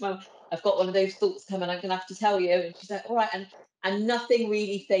 Go to Mum, I've got one of those thoughts coming. I'm gonna have to tell you. And she's like, all right. And nothing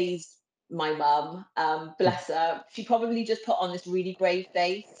really phased my mum. Bless her. She probably just put on this really brave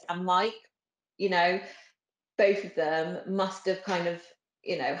face. And Mike, both of them must have kind of,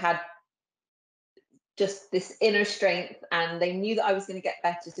 had just this inner strength, and they knew that I was going to get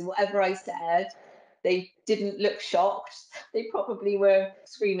better. So whatever I said, they didn't look shocked. They probably were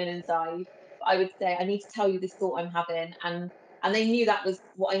screaming inside. But I would say, I need to tell you this thought I'm having, and they knew that was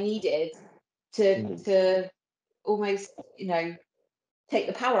what I needed to almost, take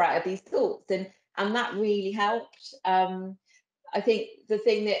the power out of these thoughts, and that really helped. I think the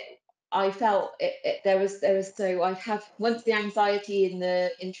thing that I felt there was so I have once the anxiety and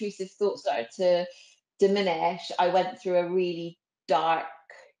the intrusive thoughts started to diminish, I went through a really dark,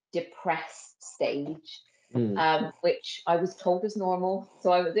 depressed stage, which I was told was normal,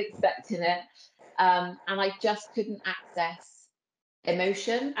 so I was expecting it, and I just couldn't access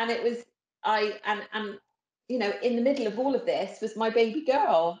emotion, and it was and in the middle of all of this was my baby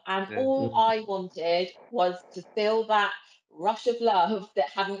girl, and all I wanted was to feel that rush of love that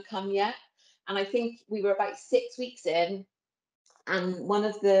hadn't come yet. And I think we were about 6 weeks in, and one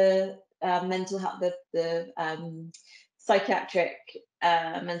of the mental health, the psychiatric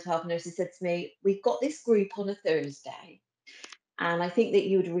mental health nurses said to me, we've got this group on a Thursday, and I think that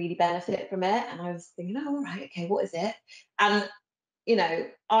you would really benefit from it. And I was thinking, oh, all right, okay, what is it? And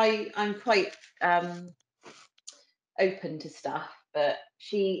I'm quite open to stuff, but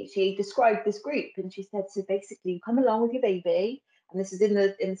she described this group, and she said, so basically you come along with your baby, and this is in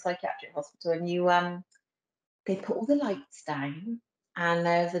the psychiatric hospital, and you they put all the lights down, and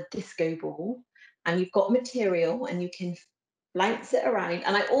there's a disco ball, and you've got material, and you can bounce it around.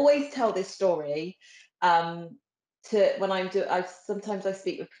 And I always tell this story to when sometimes I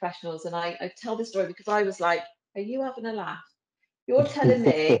speak with professionals, and I tell this story because I was like, are you having a laugh? You're telling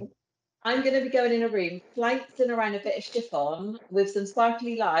me I'm going to be going in a room, flouncing around a bit of chiffon with some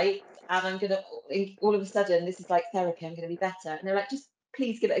sparkly lights, and I'm going to, all of a sudden, this is like therapy, I'm going to be better. And they're like, just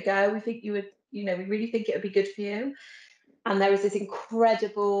please give it a go. We think you would, we really think it would be good for you. And there was this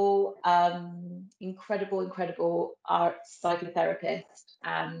incredible art psychotherapist.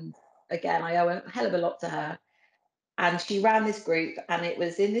 And again, I owe a hell of a lot to her. And she ran this group, and it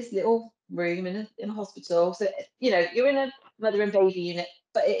was in this little room in a hospital. So, you're in a mother and baby unit,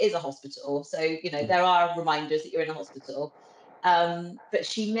 but it is a hospital. So, there are reminders that you're in a hospital. But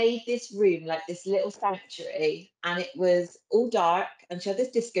she made this room like this little sanctuary, and it was all dark, and she had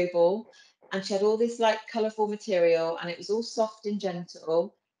this disco ball, and she had all this like colourful material, and it was all soft and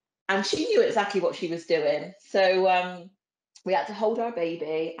gentle. And she knew exactly what she was doing. So we had to hold our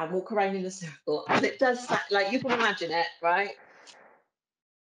baby and walk around in a circle. And it does, like, you can imagine it, right?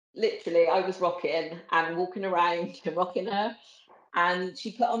 Literally, I was rocking and walking around and rocking her. And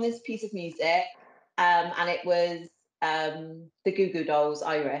she put on this piece of music, and it was the Goo Goo Dolls,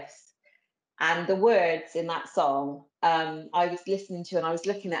 Iris. And the words in that song, I was listening to, and I was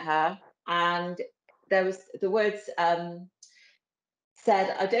looking at her, and there was the words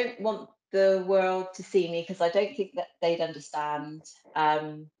said, "I don't want the world to see me because I don't think that they'd understand.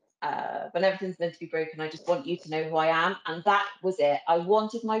 When everything's meant to be broken, I just want you to know who I am." And that was it. I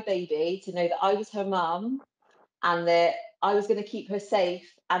wanted my baby to know that I was her mum, and that I was going to keep her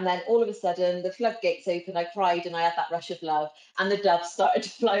safe. And then all of a sudden, the floodgates opened. I cried, and I had that rush of love, and the doves started to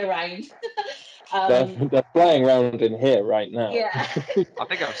fly around. They're flying around in here right now. Yeah. I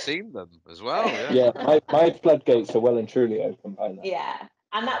think I've seen them as well. Yeah. Yeah, my floodgates are well and truly open by now. Yeah,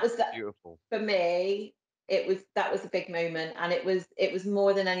 and that was beautiful for me. That was a big moment, and it was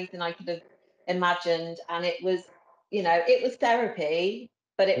more than anything I could have imagined. And it was, it was therapy,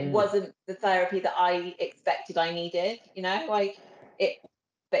 but it wasn't the therapy that I expected I needed. Yeah.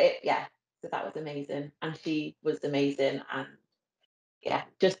 So that was amazing, and she was amazing, and yeah,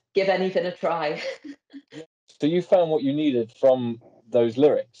 just give anything a try. So you found what you needed from those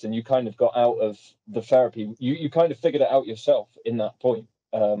lyrics, and you kind of got out of the therapy. You kind of figured it out yourself in that point.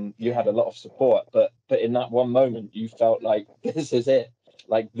 You had a lot of support, but in that one moment, you felt like this is it.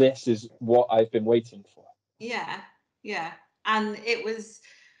 Like, this is what I've been waiting for. Yeah, and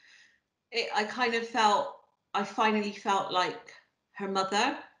I finally felt like her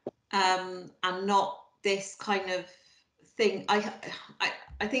mother, and not this kind of thing. I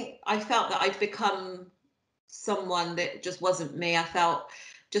think I felt that I'd become someone that just wasn't me. I felt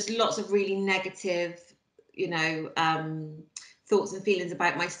just lots of really negative, thoughts and feelings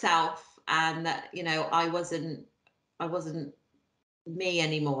about myself, and that, I wasn't me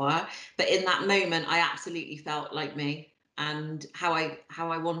anymore. But in that moment, I absolutely felt like me, and how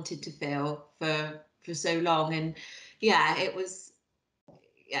I wanted to feel for so long. And yeah, it was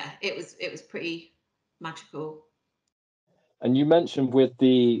pretty magical. And you mentioned with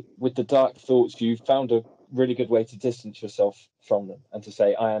the dark thoughts, you found a really good way to distance yourself from them and to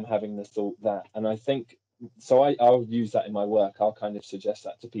say, I am having the thought that. And I think so. I'll use that in my work. I'll kind of suggest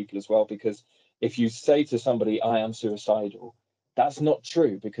that to people as well, because if you say to somebody, I am suicidal, that's not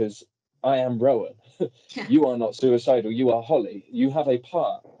true, because I am Rowan. Yeah. You are not suicidal. You are Holly. You have a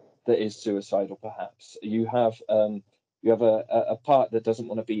part that is suicidal, perhaps. You have a part that doesn't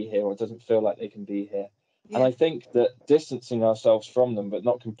want to be here or doesn't feel like they can be here. Yeah. And I think that distancing ourselves from them, but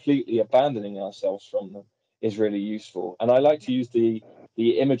not completely abandoning ourselves from them, is really useful. And I like to use the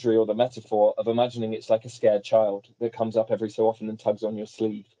imagery or the metaphor of imagining it's like a scared child that comes up every so often and tugs on your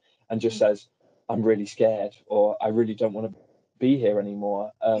sleeve and just says, I'm really scared, or I really don't want to be here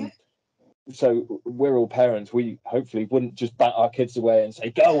anymore. So we're all parents. We hopefully wouldn't just bat our kids away and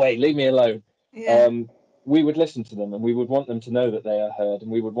say, go away, leave me alone. Yeah. We would listen to them, and we would want them to know that they are heard,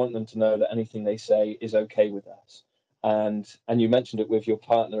 and we would want them to know that anything they say is okay with us. And you mentioned it with your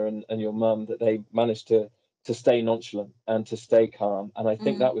partner and your mum, that they managed to stay nonchalant and to stay calm. And I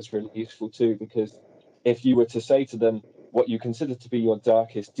think that was really useful too, because if you were to say to them what you consider to be your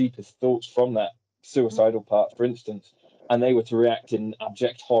darkest, deepest thoughts from that suicidal part, for instance, and they were to react in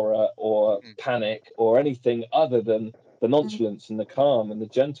abject horror or panic or anything other than the nonchalance and the calm and the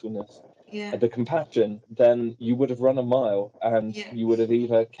gentleness, the compassion, then you would have run a mile, and you would have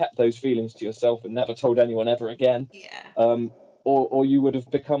either kept those feelings to yourself and never told anyone ever again, or you would have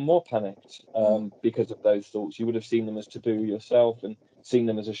become more panicked because of those thoughts. You would have seen them as taboo yourself and seen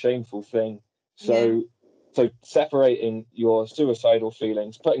them as a shameful thing. So separating your suicidal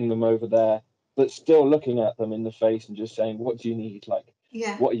feelings, putting them over there, but still looking at them in the face and just saying, what do you need? Like,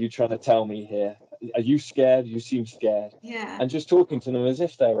 what are you trying to tell me here? Are you scared? You seem scared. And just talking to them as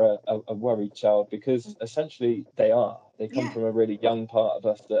if they're a worried child, because essentially they are. They come from a really young part of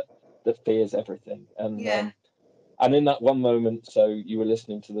us that fears everything. And in that one moment, so you were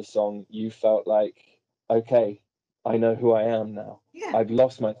listening to the song, you felt like, okay, I know who I am now. I've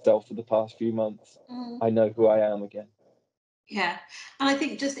lost myself for the past few months. I know who I am again. Yeah, and I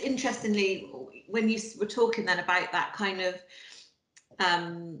think just interestingly, when you were talking then about that kind of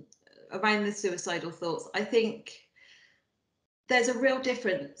around the suicidal thoughts, I think there's a real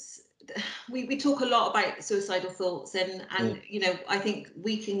difference. We talk a lot about suicidal thoughts, and you know, I think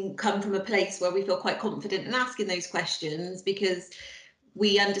we can come from a place where we feel quite confident in asking those questions because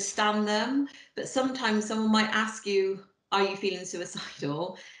we understand them. But sometimes someone might ask you, are you feeling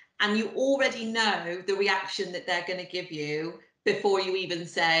suicidal? And you already know the reaction that they're going to give you before you even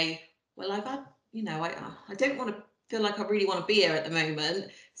say, well, I've had, you know, I don't want to feel like I really want to be here at the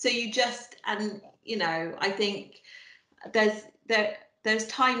moment. So you just, and, you know, I think there's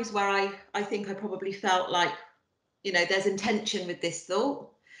times where I think I probably felt like, you know, there's intention with this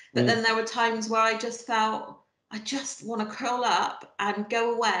thought. But then there were times where I just felt, I just want to curl up and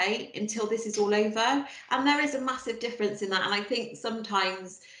go away until this is all over. And there is a massive difference in that. And I think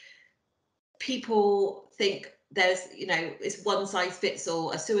sometimes people think there's, you know, it's one size fits all,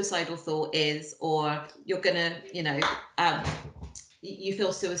 a suicidal thought is, or you're gonna, you know, you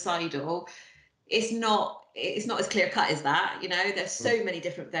feel suicidal. It's not as clear cut as that, you know. There's so many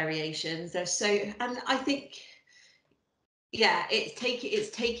different variations. And I think, yeah,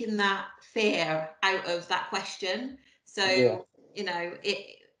 it's taking that fear out of that question. So you know,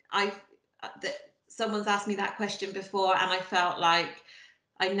 someone's asked me that question before, and I felt like,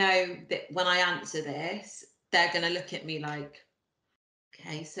 I know that when I answer this, they're going to look at me like,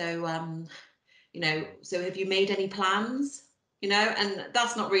 okay, so, you know, so have you made any plans? You know, and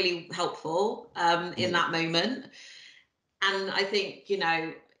that's not really helpful in that moment. And I think, you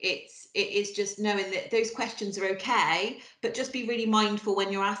know, it is just knowing that those questions are okay, but just be really mindful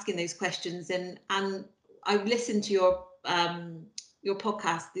when you're asking those questions. And I listened to your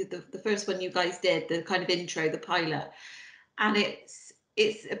podcast, the first one you guys did, the kind of intro, the pilot, and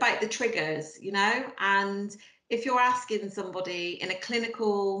it's about the triggers, you know. And if you're asking somebody in a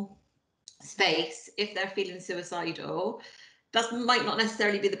clinical space if they're feeling suicidal, that might not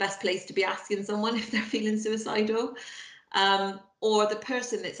necessarily be the best place to be asking someone if they're feeling suicidal, or the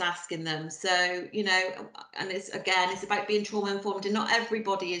person that's asking them. So, you know, and it's about being trauma informed, and not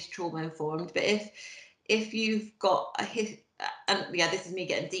everybody is trauma informed. But if you've got and yeah, this is me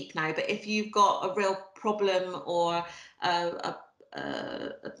getting deep now, but if you've got a real problem, or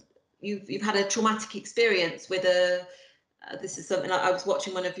you've had a traumatic experience with this is something I was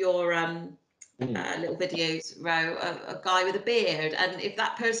watching one of your little videos, Ro, a guy with a beard, and if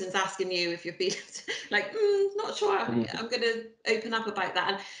that person's asking you if you're feeling like not sure, I'm going to open up about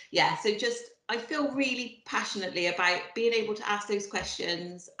that. And yeah, so just I feel really passionately about being able to ask those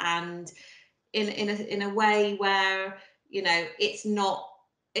questions, and in a way where, you know, it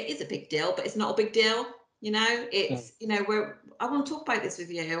is a big deal, but it's not a big deal. You know, it's, you know, I want to talk about this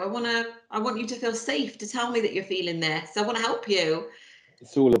with you. I want you to feel safe to tell me that you're feeling this. I want to help you.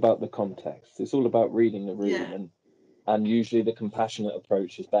 It's all about the context. It's all about reading the room, and usually the compassionate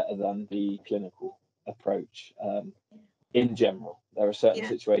approach is better than the clinical approach. In general, there are certain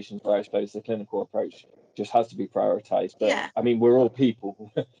situations where I suppose the clinical approach just has to be prioritized. But I mean, we're all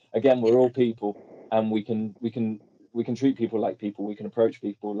people. Again, we're all people, and we can treat people like people. We can approach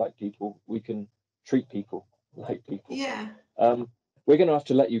people like people. We can treat people like people. Yeah. We're going to have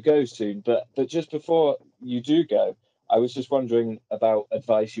to let you go soon, but just before you do go, I was just wondering about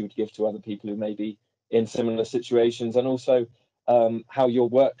advice you would give to other people who may be in similar situations, and also how your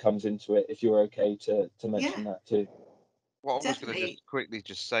work comes into it, if you're okay to mention that too. What I was going to just quickly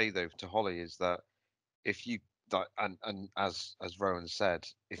just say though to Holly is that if you and as Rowan said,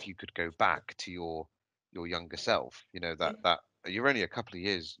 if you could go back to your younger self, you know, that you're only a couple of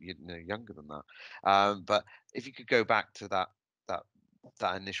years, you know, younger than that, but if you could go back to that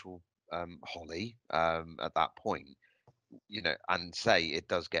initial Holly at that point, you know, and say it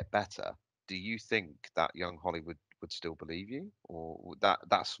does get better, do you think that young Holly would still believe you, or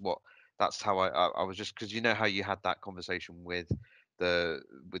that's how I was just, because you know how you had that conversation with the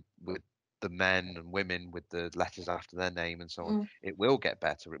men and women with the letters after their name and so on. It will get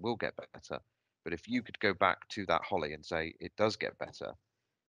better. But if you could go back to that Holly and say it does get better,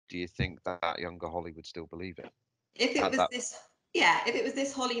 do you think that younger Holly would still believe it? If it was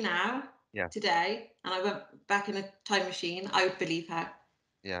this Holly now, today, and I went back in a time machine, I would believe her.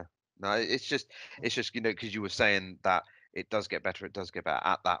 Yeah. No, it's just you know, because you were saying that it does get better.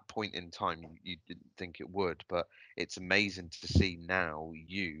 At that point in time, you didn't think it would, but it's amazing to see now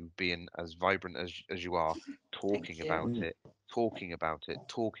you being as vibrant as you are, talking about it.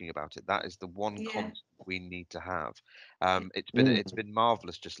 That is the one constant we need to have. It's been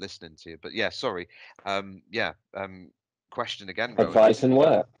marvelous just listening to you. But yeah, sorry. Question again, Rowan. Advice and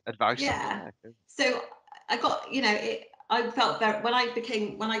work. So I got, you know, I felt very, when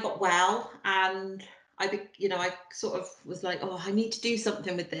I got well, and I sort of was like, oh, I need to do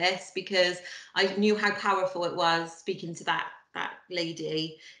something with this, because I knew how powerful it was speaking to that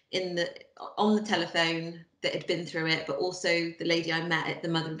lady on the telephone that had been through it, but also the lady I met at the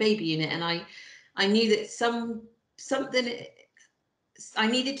mother and baby unit. And I knew that something, I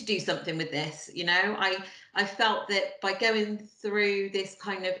needed to do something with this. I felt that by going through this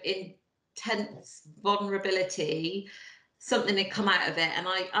kind of intense vulnerability, something had come out of it, and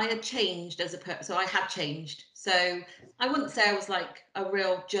I had changed as a person. So I had changed. So I wouldn't say I was like a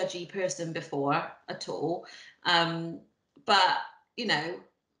real judgy person before at all. But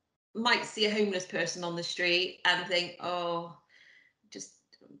might see a homeless person on the street and think, oh, just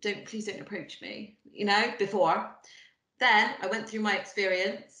please don't approach me, before. Then I went through my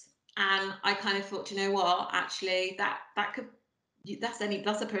experience, and I kind of thought, you know what, actually that could, that's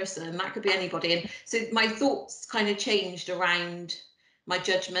a person, that could be anybody. And so my thoughts kind of changed around my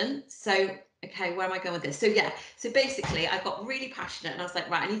judgment. So, okay, where am I going with this? So yeah, so basically I got really passionate, and I was like,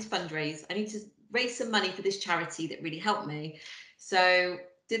 right, I need to fundraise. I need to raise some money for this charity that really helped me. So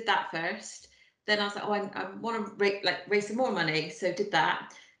did that first. Then I was like, oh, I want to raise some more money. So did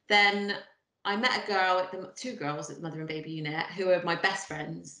that. Then I met two girls at the mother and baby unit who are my best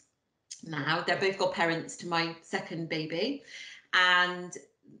friends now. They're both godparents to my second baby, and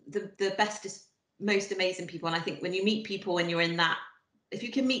the bestest, most amazing people. And I think when you meet people, when you're in that, if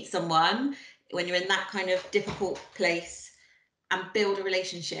you can meet someone when you're in that kind of difficult place and build a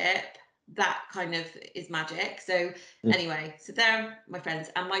relationship, that kind of is magic. So anyway, so they're my friends.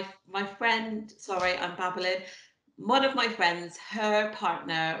 And my friend, sorry, I'm babbling. One of my friends, her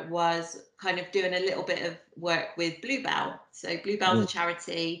partner was kind of doing a little bit of work with Bluebell. So Bluebell's a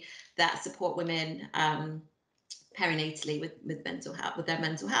charity that support women perinatally with mental health, with their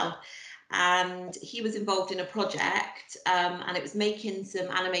mental health. And he was involved in a project, and it was making some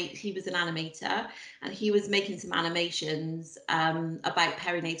he was an animator, and he was making some animations about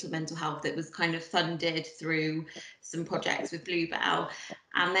perinatal mental health that was kind of funded through some projects with Bluebell.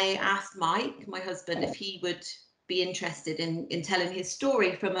 And they asked Mike, my husband, if he would be interested in telling his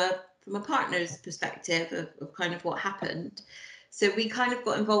story from a partner's perspective of kind of what happened. So we kind of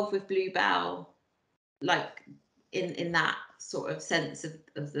got involved with Bluebell, like in that sort of sense of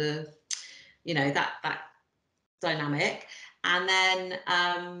the, that dynamic. And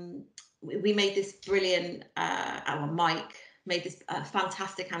then we made this brilliant, Mike made this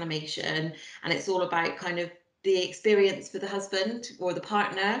fantastic animation, and it's all about kind of the experience for the husband or the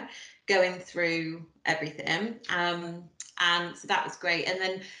partner going through everything. And so that was great. And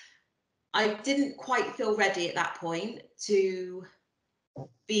then I didn't quite feel ready at that point to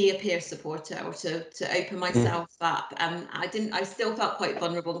be a peer supporter or to open myself up. I still felt quite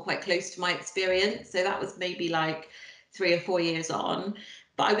vulnerable and quite close to my experience. So that was maybe like 3 or 4 years on,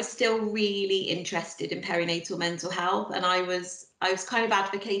 but I was still really interested in perinatal mental health, and I was kind of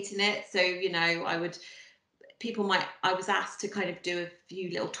advocating it. So, I was asked to kind of do a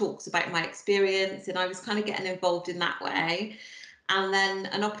few little talks about my experience, and I was kind of getting involved in that way. And then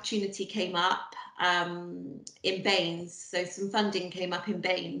an opportunity came up in Baines. So some funding came up in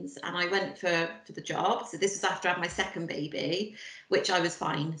Baines, and I went for the job. So this was after I had my second baby, which I was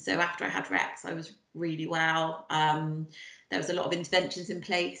fine. So after I had Rex, I was really well. There was a lot of interventions in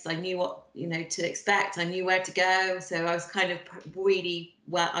place. I knew what, to expect. I knew where to go. So I was kind of really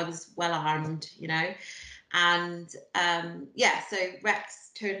well, I was well armed, And so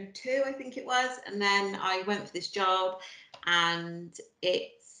Rex turned 2, I think it was. And then I went for this job, and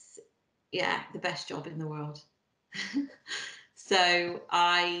it's, the best job in the world. So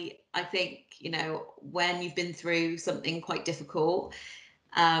I think, when you've been through something quite difficult,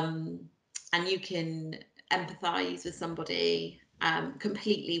 and you can empathize with somebody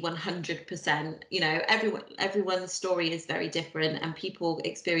completely 100%, everyone's story is very different, and people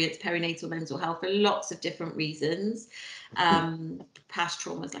experience perinatal mental health for lots of different reasons. Past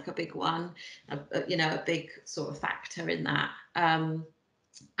trauma is like a big one, a big sort of factor in that.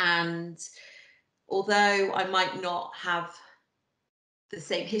 And although I might not have the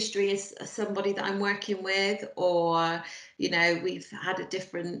same history as somebody that I'm working with, or we've had a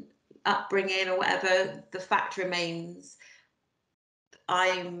different upbringing or whatever, the fact remains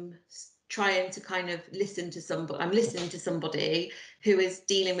I'm trying to kind of listen to somebody. I'm listening to somebody who is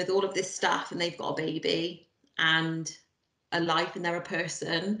dealing with all of this stuff, and they've got a baby and a life, and they're a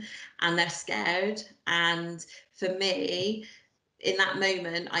person, and they're scared. And for me, in that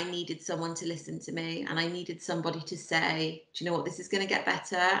moment, I needed someone to listen to me, and I needed somebody to say, do you know what, this is going to get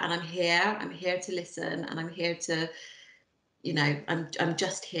better, and I'm here to listen, and I'm here to I'm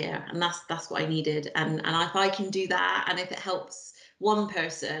just here, and that's what I needed. And if I can do that, and if it helps one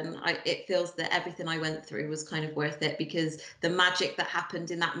person, it feels that everything I went through was kind of worth it, because the magic that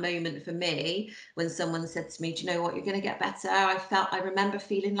happened in that moment for me, when someone said to me, do you know what, you're going to get better, I remember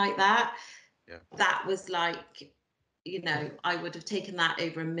feeling like that. Yeah. That was like, I would have taken that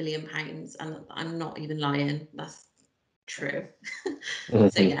over £1 million, and I'm not even lying. That's true.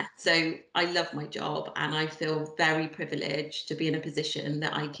 So I love my job, and I feel very privileged to be in a position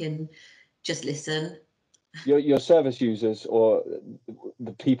that I can just listen. Your service users, or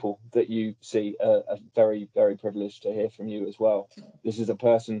the people that you see, are very, very privileged to hear from you as well. This is a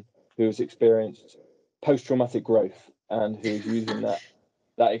person who has experienced post-traumatic growth and who's using that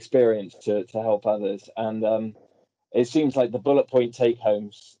experience to help others. And it seems like the bullet point take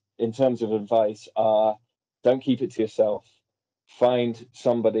homes in terms of advice are: don't keep it to yourself. Find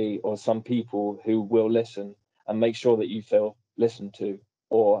somebody or some people who will listen, and make sure that you feel listened to,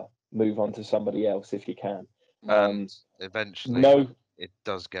 or move on to somebody else if you can. And eventually it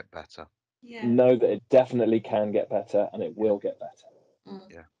does get better. Yeah. Know that it definitely can get better, and it will get better.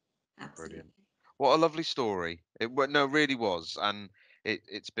 Yeah. Absolutely. Brilliant. What a lovely story. It really was. And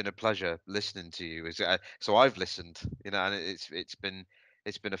it's been a pleasure listening to you. So I've listened, and it's been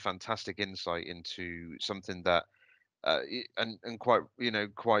a fantastic insight into something that and quite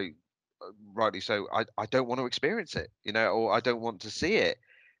rightly so, I don't want to experience it, or I don't want to see it,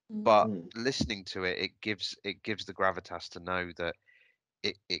 but listening to it, it gives the gravitas to know that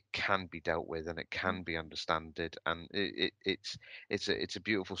it can be dealt with, and it can be understood, and it's a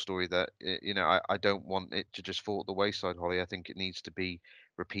beautiful story that I don't want it to just fall at the wayside, Holly. I think it needs to be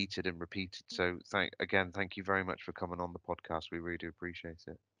repeated and repeated. So thank you very much for coming on the podcast. We really do appreciate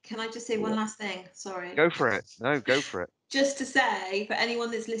it. Can I just say one last thing? Sorry. Go for it. No, go for it. Just to say, for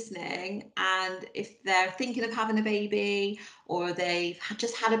anyone that's listening, and if they're thinking of having a baby, or they've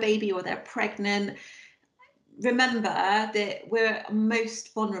just had a baby, or they're pregnant, remember that we're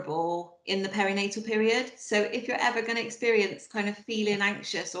most vulnerable in the perinatal period. So if you're ever going to experience kind of feeling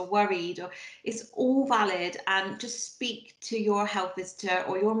anxious or worried, or it's all valid, and just speak to your health visitor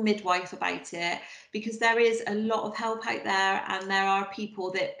or your midwife about it, because there is a lot of help out there, and there are people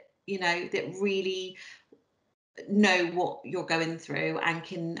that that really know what you're going through, and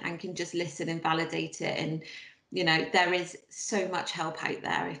can just listen and validate it. And there is so much help out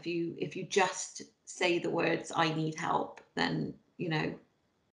there. If you just say the words, I need help, then there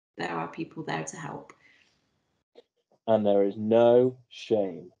are people there to help. And there is no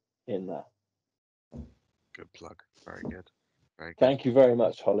shame in that. Good plug. Very good. Very good. Thank you very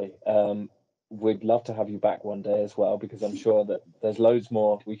much, Holly. We'd love to have you back one day as well, because I'm sure that there's loads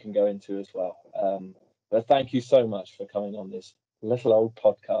more we can go into as well. But thank you so much for coming on this little old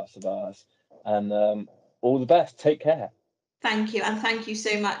podcast of ours, and all the best. Take care. Thank you, and thank you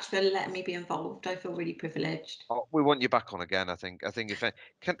so much for letting me be involved. I feel really privileged. Oh, we want you back on again. I think if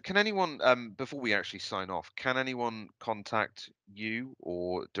can anyone before we actually sign off, can anyone contact you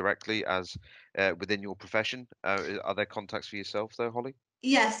or directly as within your profession? Are there contacts for yourself though, Holly?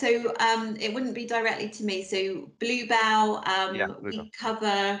 Yeah, so it wouldn't be directly to me. So Bluebell, we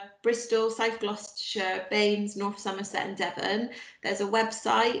cover Bristol, South Gloucestershire, Baines, North Somerset and Devon. There's a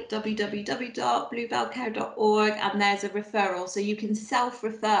website, www.bluebellcare.org, and there's a referral. So you can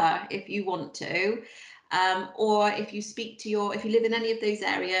self-refer if you want to. Or if you live in any of those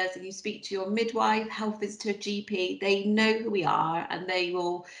areas and you speak to your midwife, health visitor, GP, they know who we are, and they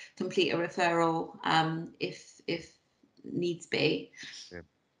will complete a referral if needs be. Yeah.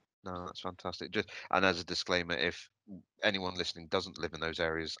 No, that's fantastic. And as a disclaimer, if anyone listening doesn't live in those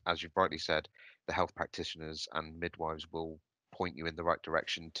areas, as you've rightly said, the health practitioners and midwives will point you in the right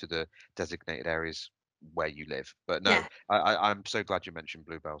direction to the designated areas where you live. But no, yeah. I'm so glad you mentioned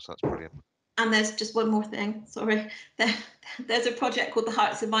Bluebell, so that's brilliant. And there's just one more thing, sorry. There's a project called the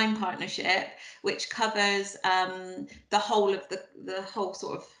Hearts and Mind Partnership, which covers the whole of the whole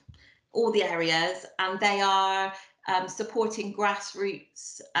sort of all the areas, and they are supporting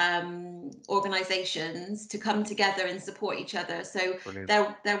grassroots organisations to come together and support each other. So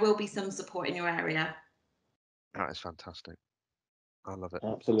there will be some support in your area. That is fantastic. I love it.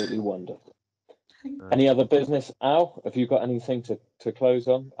 Absolutely wonderful. Any other business, Al? Have you got anything to close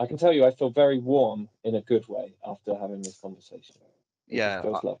on? I can tell you I feel very warm in a good way after having this conversation. It just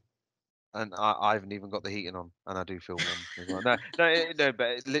feels lovely. And I haven't even got the heating on, and I do feel warm as well. No,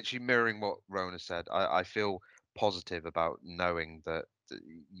 but literally mirroring what Rona said, I feel positive about knowing that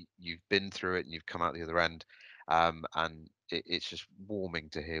you've been through it and you've come out the other end. And it's just warming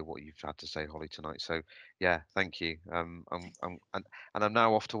to hear what you've had to say, Holly, tonight. So yeah, thank you. And I'm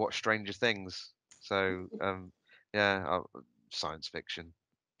now off to watch Stranger Things. So Yeah, science fiction.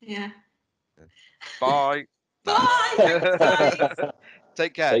 Yeah. Bye. Bye. Bye.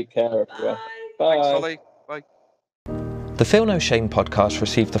 Take care. Take care, everyone. Bye. Thanks, Holly. Bye. The Feel No Shame podcast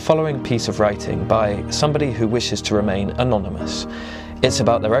received the following piece of writing by somebody who wishes to remain anonymous. It's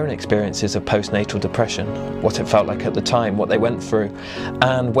about their own experiences of postnatal depression, what it felt like at the time, what they went through,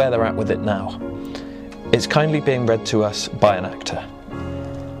 and where they're at with it now. It's kindly being read to us by an actor.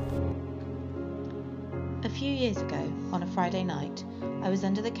 A few years ago, on a Friday night, I was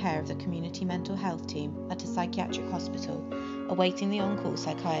under the care of the community mental health team at a psychiatric hospital, awaiting the on-call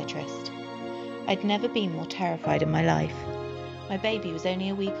psychiatrist. I'd never been more terrified in my life. My baby was only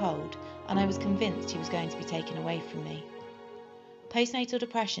a week old, and I was convinced he was going to be taken away from me. Postnatal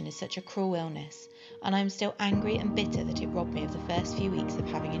depression is such a cruel illness, and I am still angry and bitter that it robbed me of the first few weeks of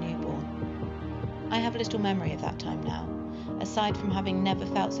having a newborn. I have little memory of that time now, aside from having never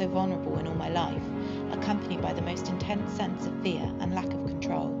felt so vulnerable in all my life, accompanied by the most intense sense of fear and lack of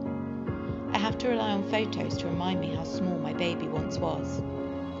control. I have to rely on photos to remind me how small my baby once was.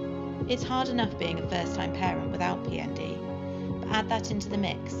 It's hard enough being a first-time parent without PND, but add that into the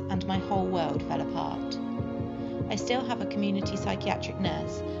mix and my whole world fell apart. I still have a community psychiatric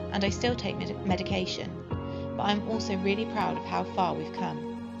nurse and I still take medication, but I'm also really proud of how far we've come.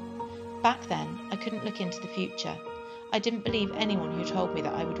 Back then, I couldn't look into the future. I didn't believe anyone who told me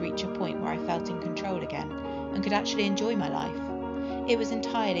that I would reach a point where I felt in control again and could actually enjoy my life. It was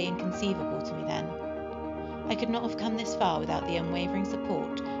entirely inconceivable to me then. I could not have come this far without the unwavering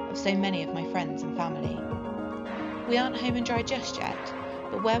support of so many of my friends and family. We aren't home and dry just yet,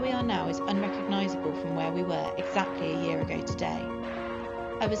 but where we are now is unrecognisable from where we were exactly a year ago today.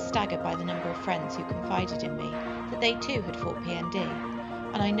 I was staggered by the number of friends who confided in me that they too had fought PND,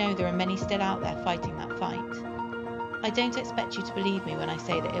 and I know there are many still out there fighting that fight. I don't expect you to believe me when I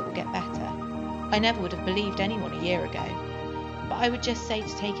say that it will get better. I never would have believed anyone a year ago, but I would just say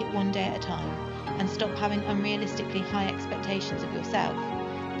to take it one day at a time and stop having unrealistically high expectations of yourself,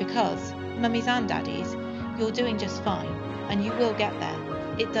 because, mummies and daddies, you're doing just fine, and you will get there.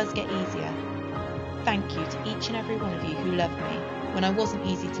 It does get easier. Thank you to each and every one of you who loved me when I wasn't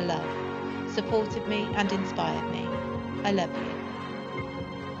easy to love, supported me and inspired me. I love you.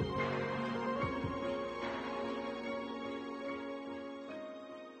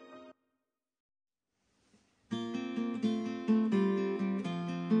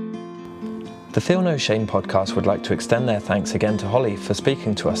 The Feel No Shame podcast would like to extend their thanks again to Holly for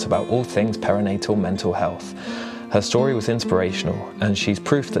speaking to us about all things perinatal mental health. Her story was inspirational, and she's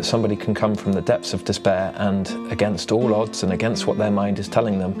proof that somebody can come from the depths of despair and, against all odds and against what their mind is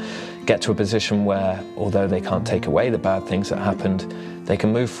telling them, get to a position where, although they can't take away the bad things that happened, they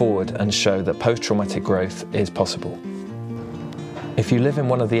can move forward and show that post-traumatic growth is possible. If you live in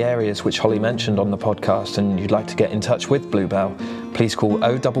one of the areas which Holly mentioned on the podcast and you'd like to get in touch with Bluebell, please call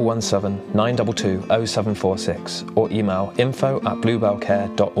 0117 922 0746 or email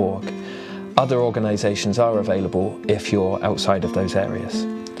info@bluebellcare.org. Other organisations are available if you're outside of those areas.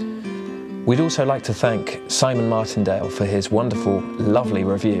 We'd also like to thank Simon Martindale for his wonderful, lovely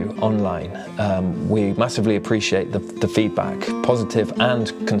review online. We massively appreciate the feedback, positive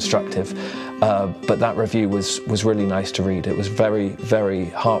and constructive, but that review was really nice to read. It was very,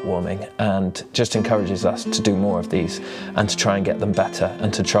 very heartwarming and just encourages us to do more of these and to try and get them better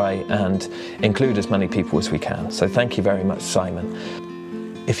and to try and include as many people as we can. So thank you very much, Simon.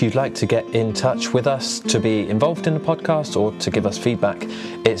 If you'd like to get in touch with us to be involved in the podcast or to give us feedback,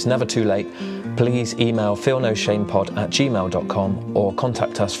 it's never too late. Please email feelnoshamepod@gmail.com or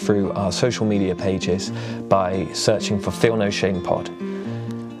contact us through our social media pages by searching for Feel No Shame Pod.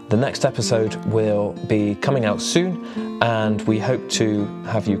 The next episode will be coming out soon, and we hope to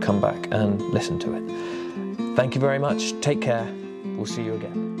have you come back and listen to it. Thank you very much. Take care. We'll see you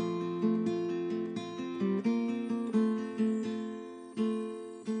again.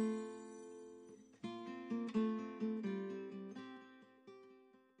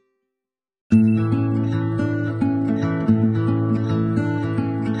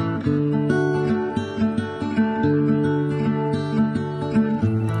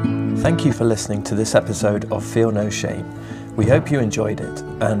 Thank you for listening to this episode of Feel No Shame. We hope you enjoyed it,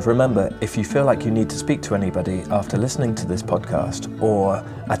 and remember, if you feel like you need to speak to anybody after listening to this podcast, or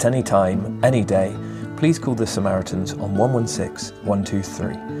at any time, any day, please call the Samaritans on 116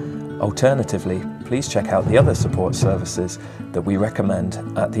 123. Alternatively, please check out the other support services that we recommend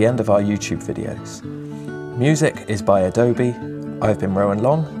at the end of our YouTube videos. Music is by Adobe. I've been Rowan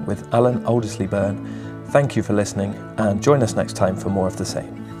Long with Alan Aldersley Byrne. Thank you for listening, and join us next time for more of the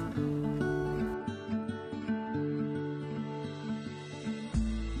same.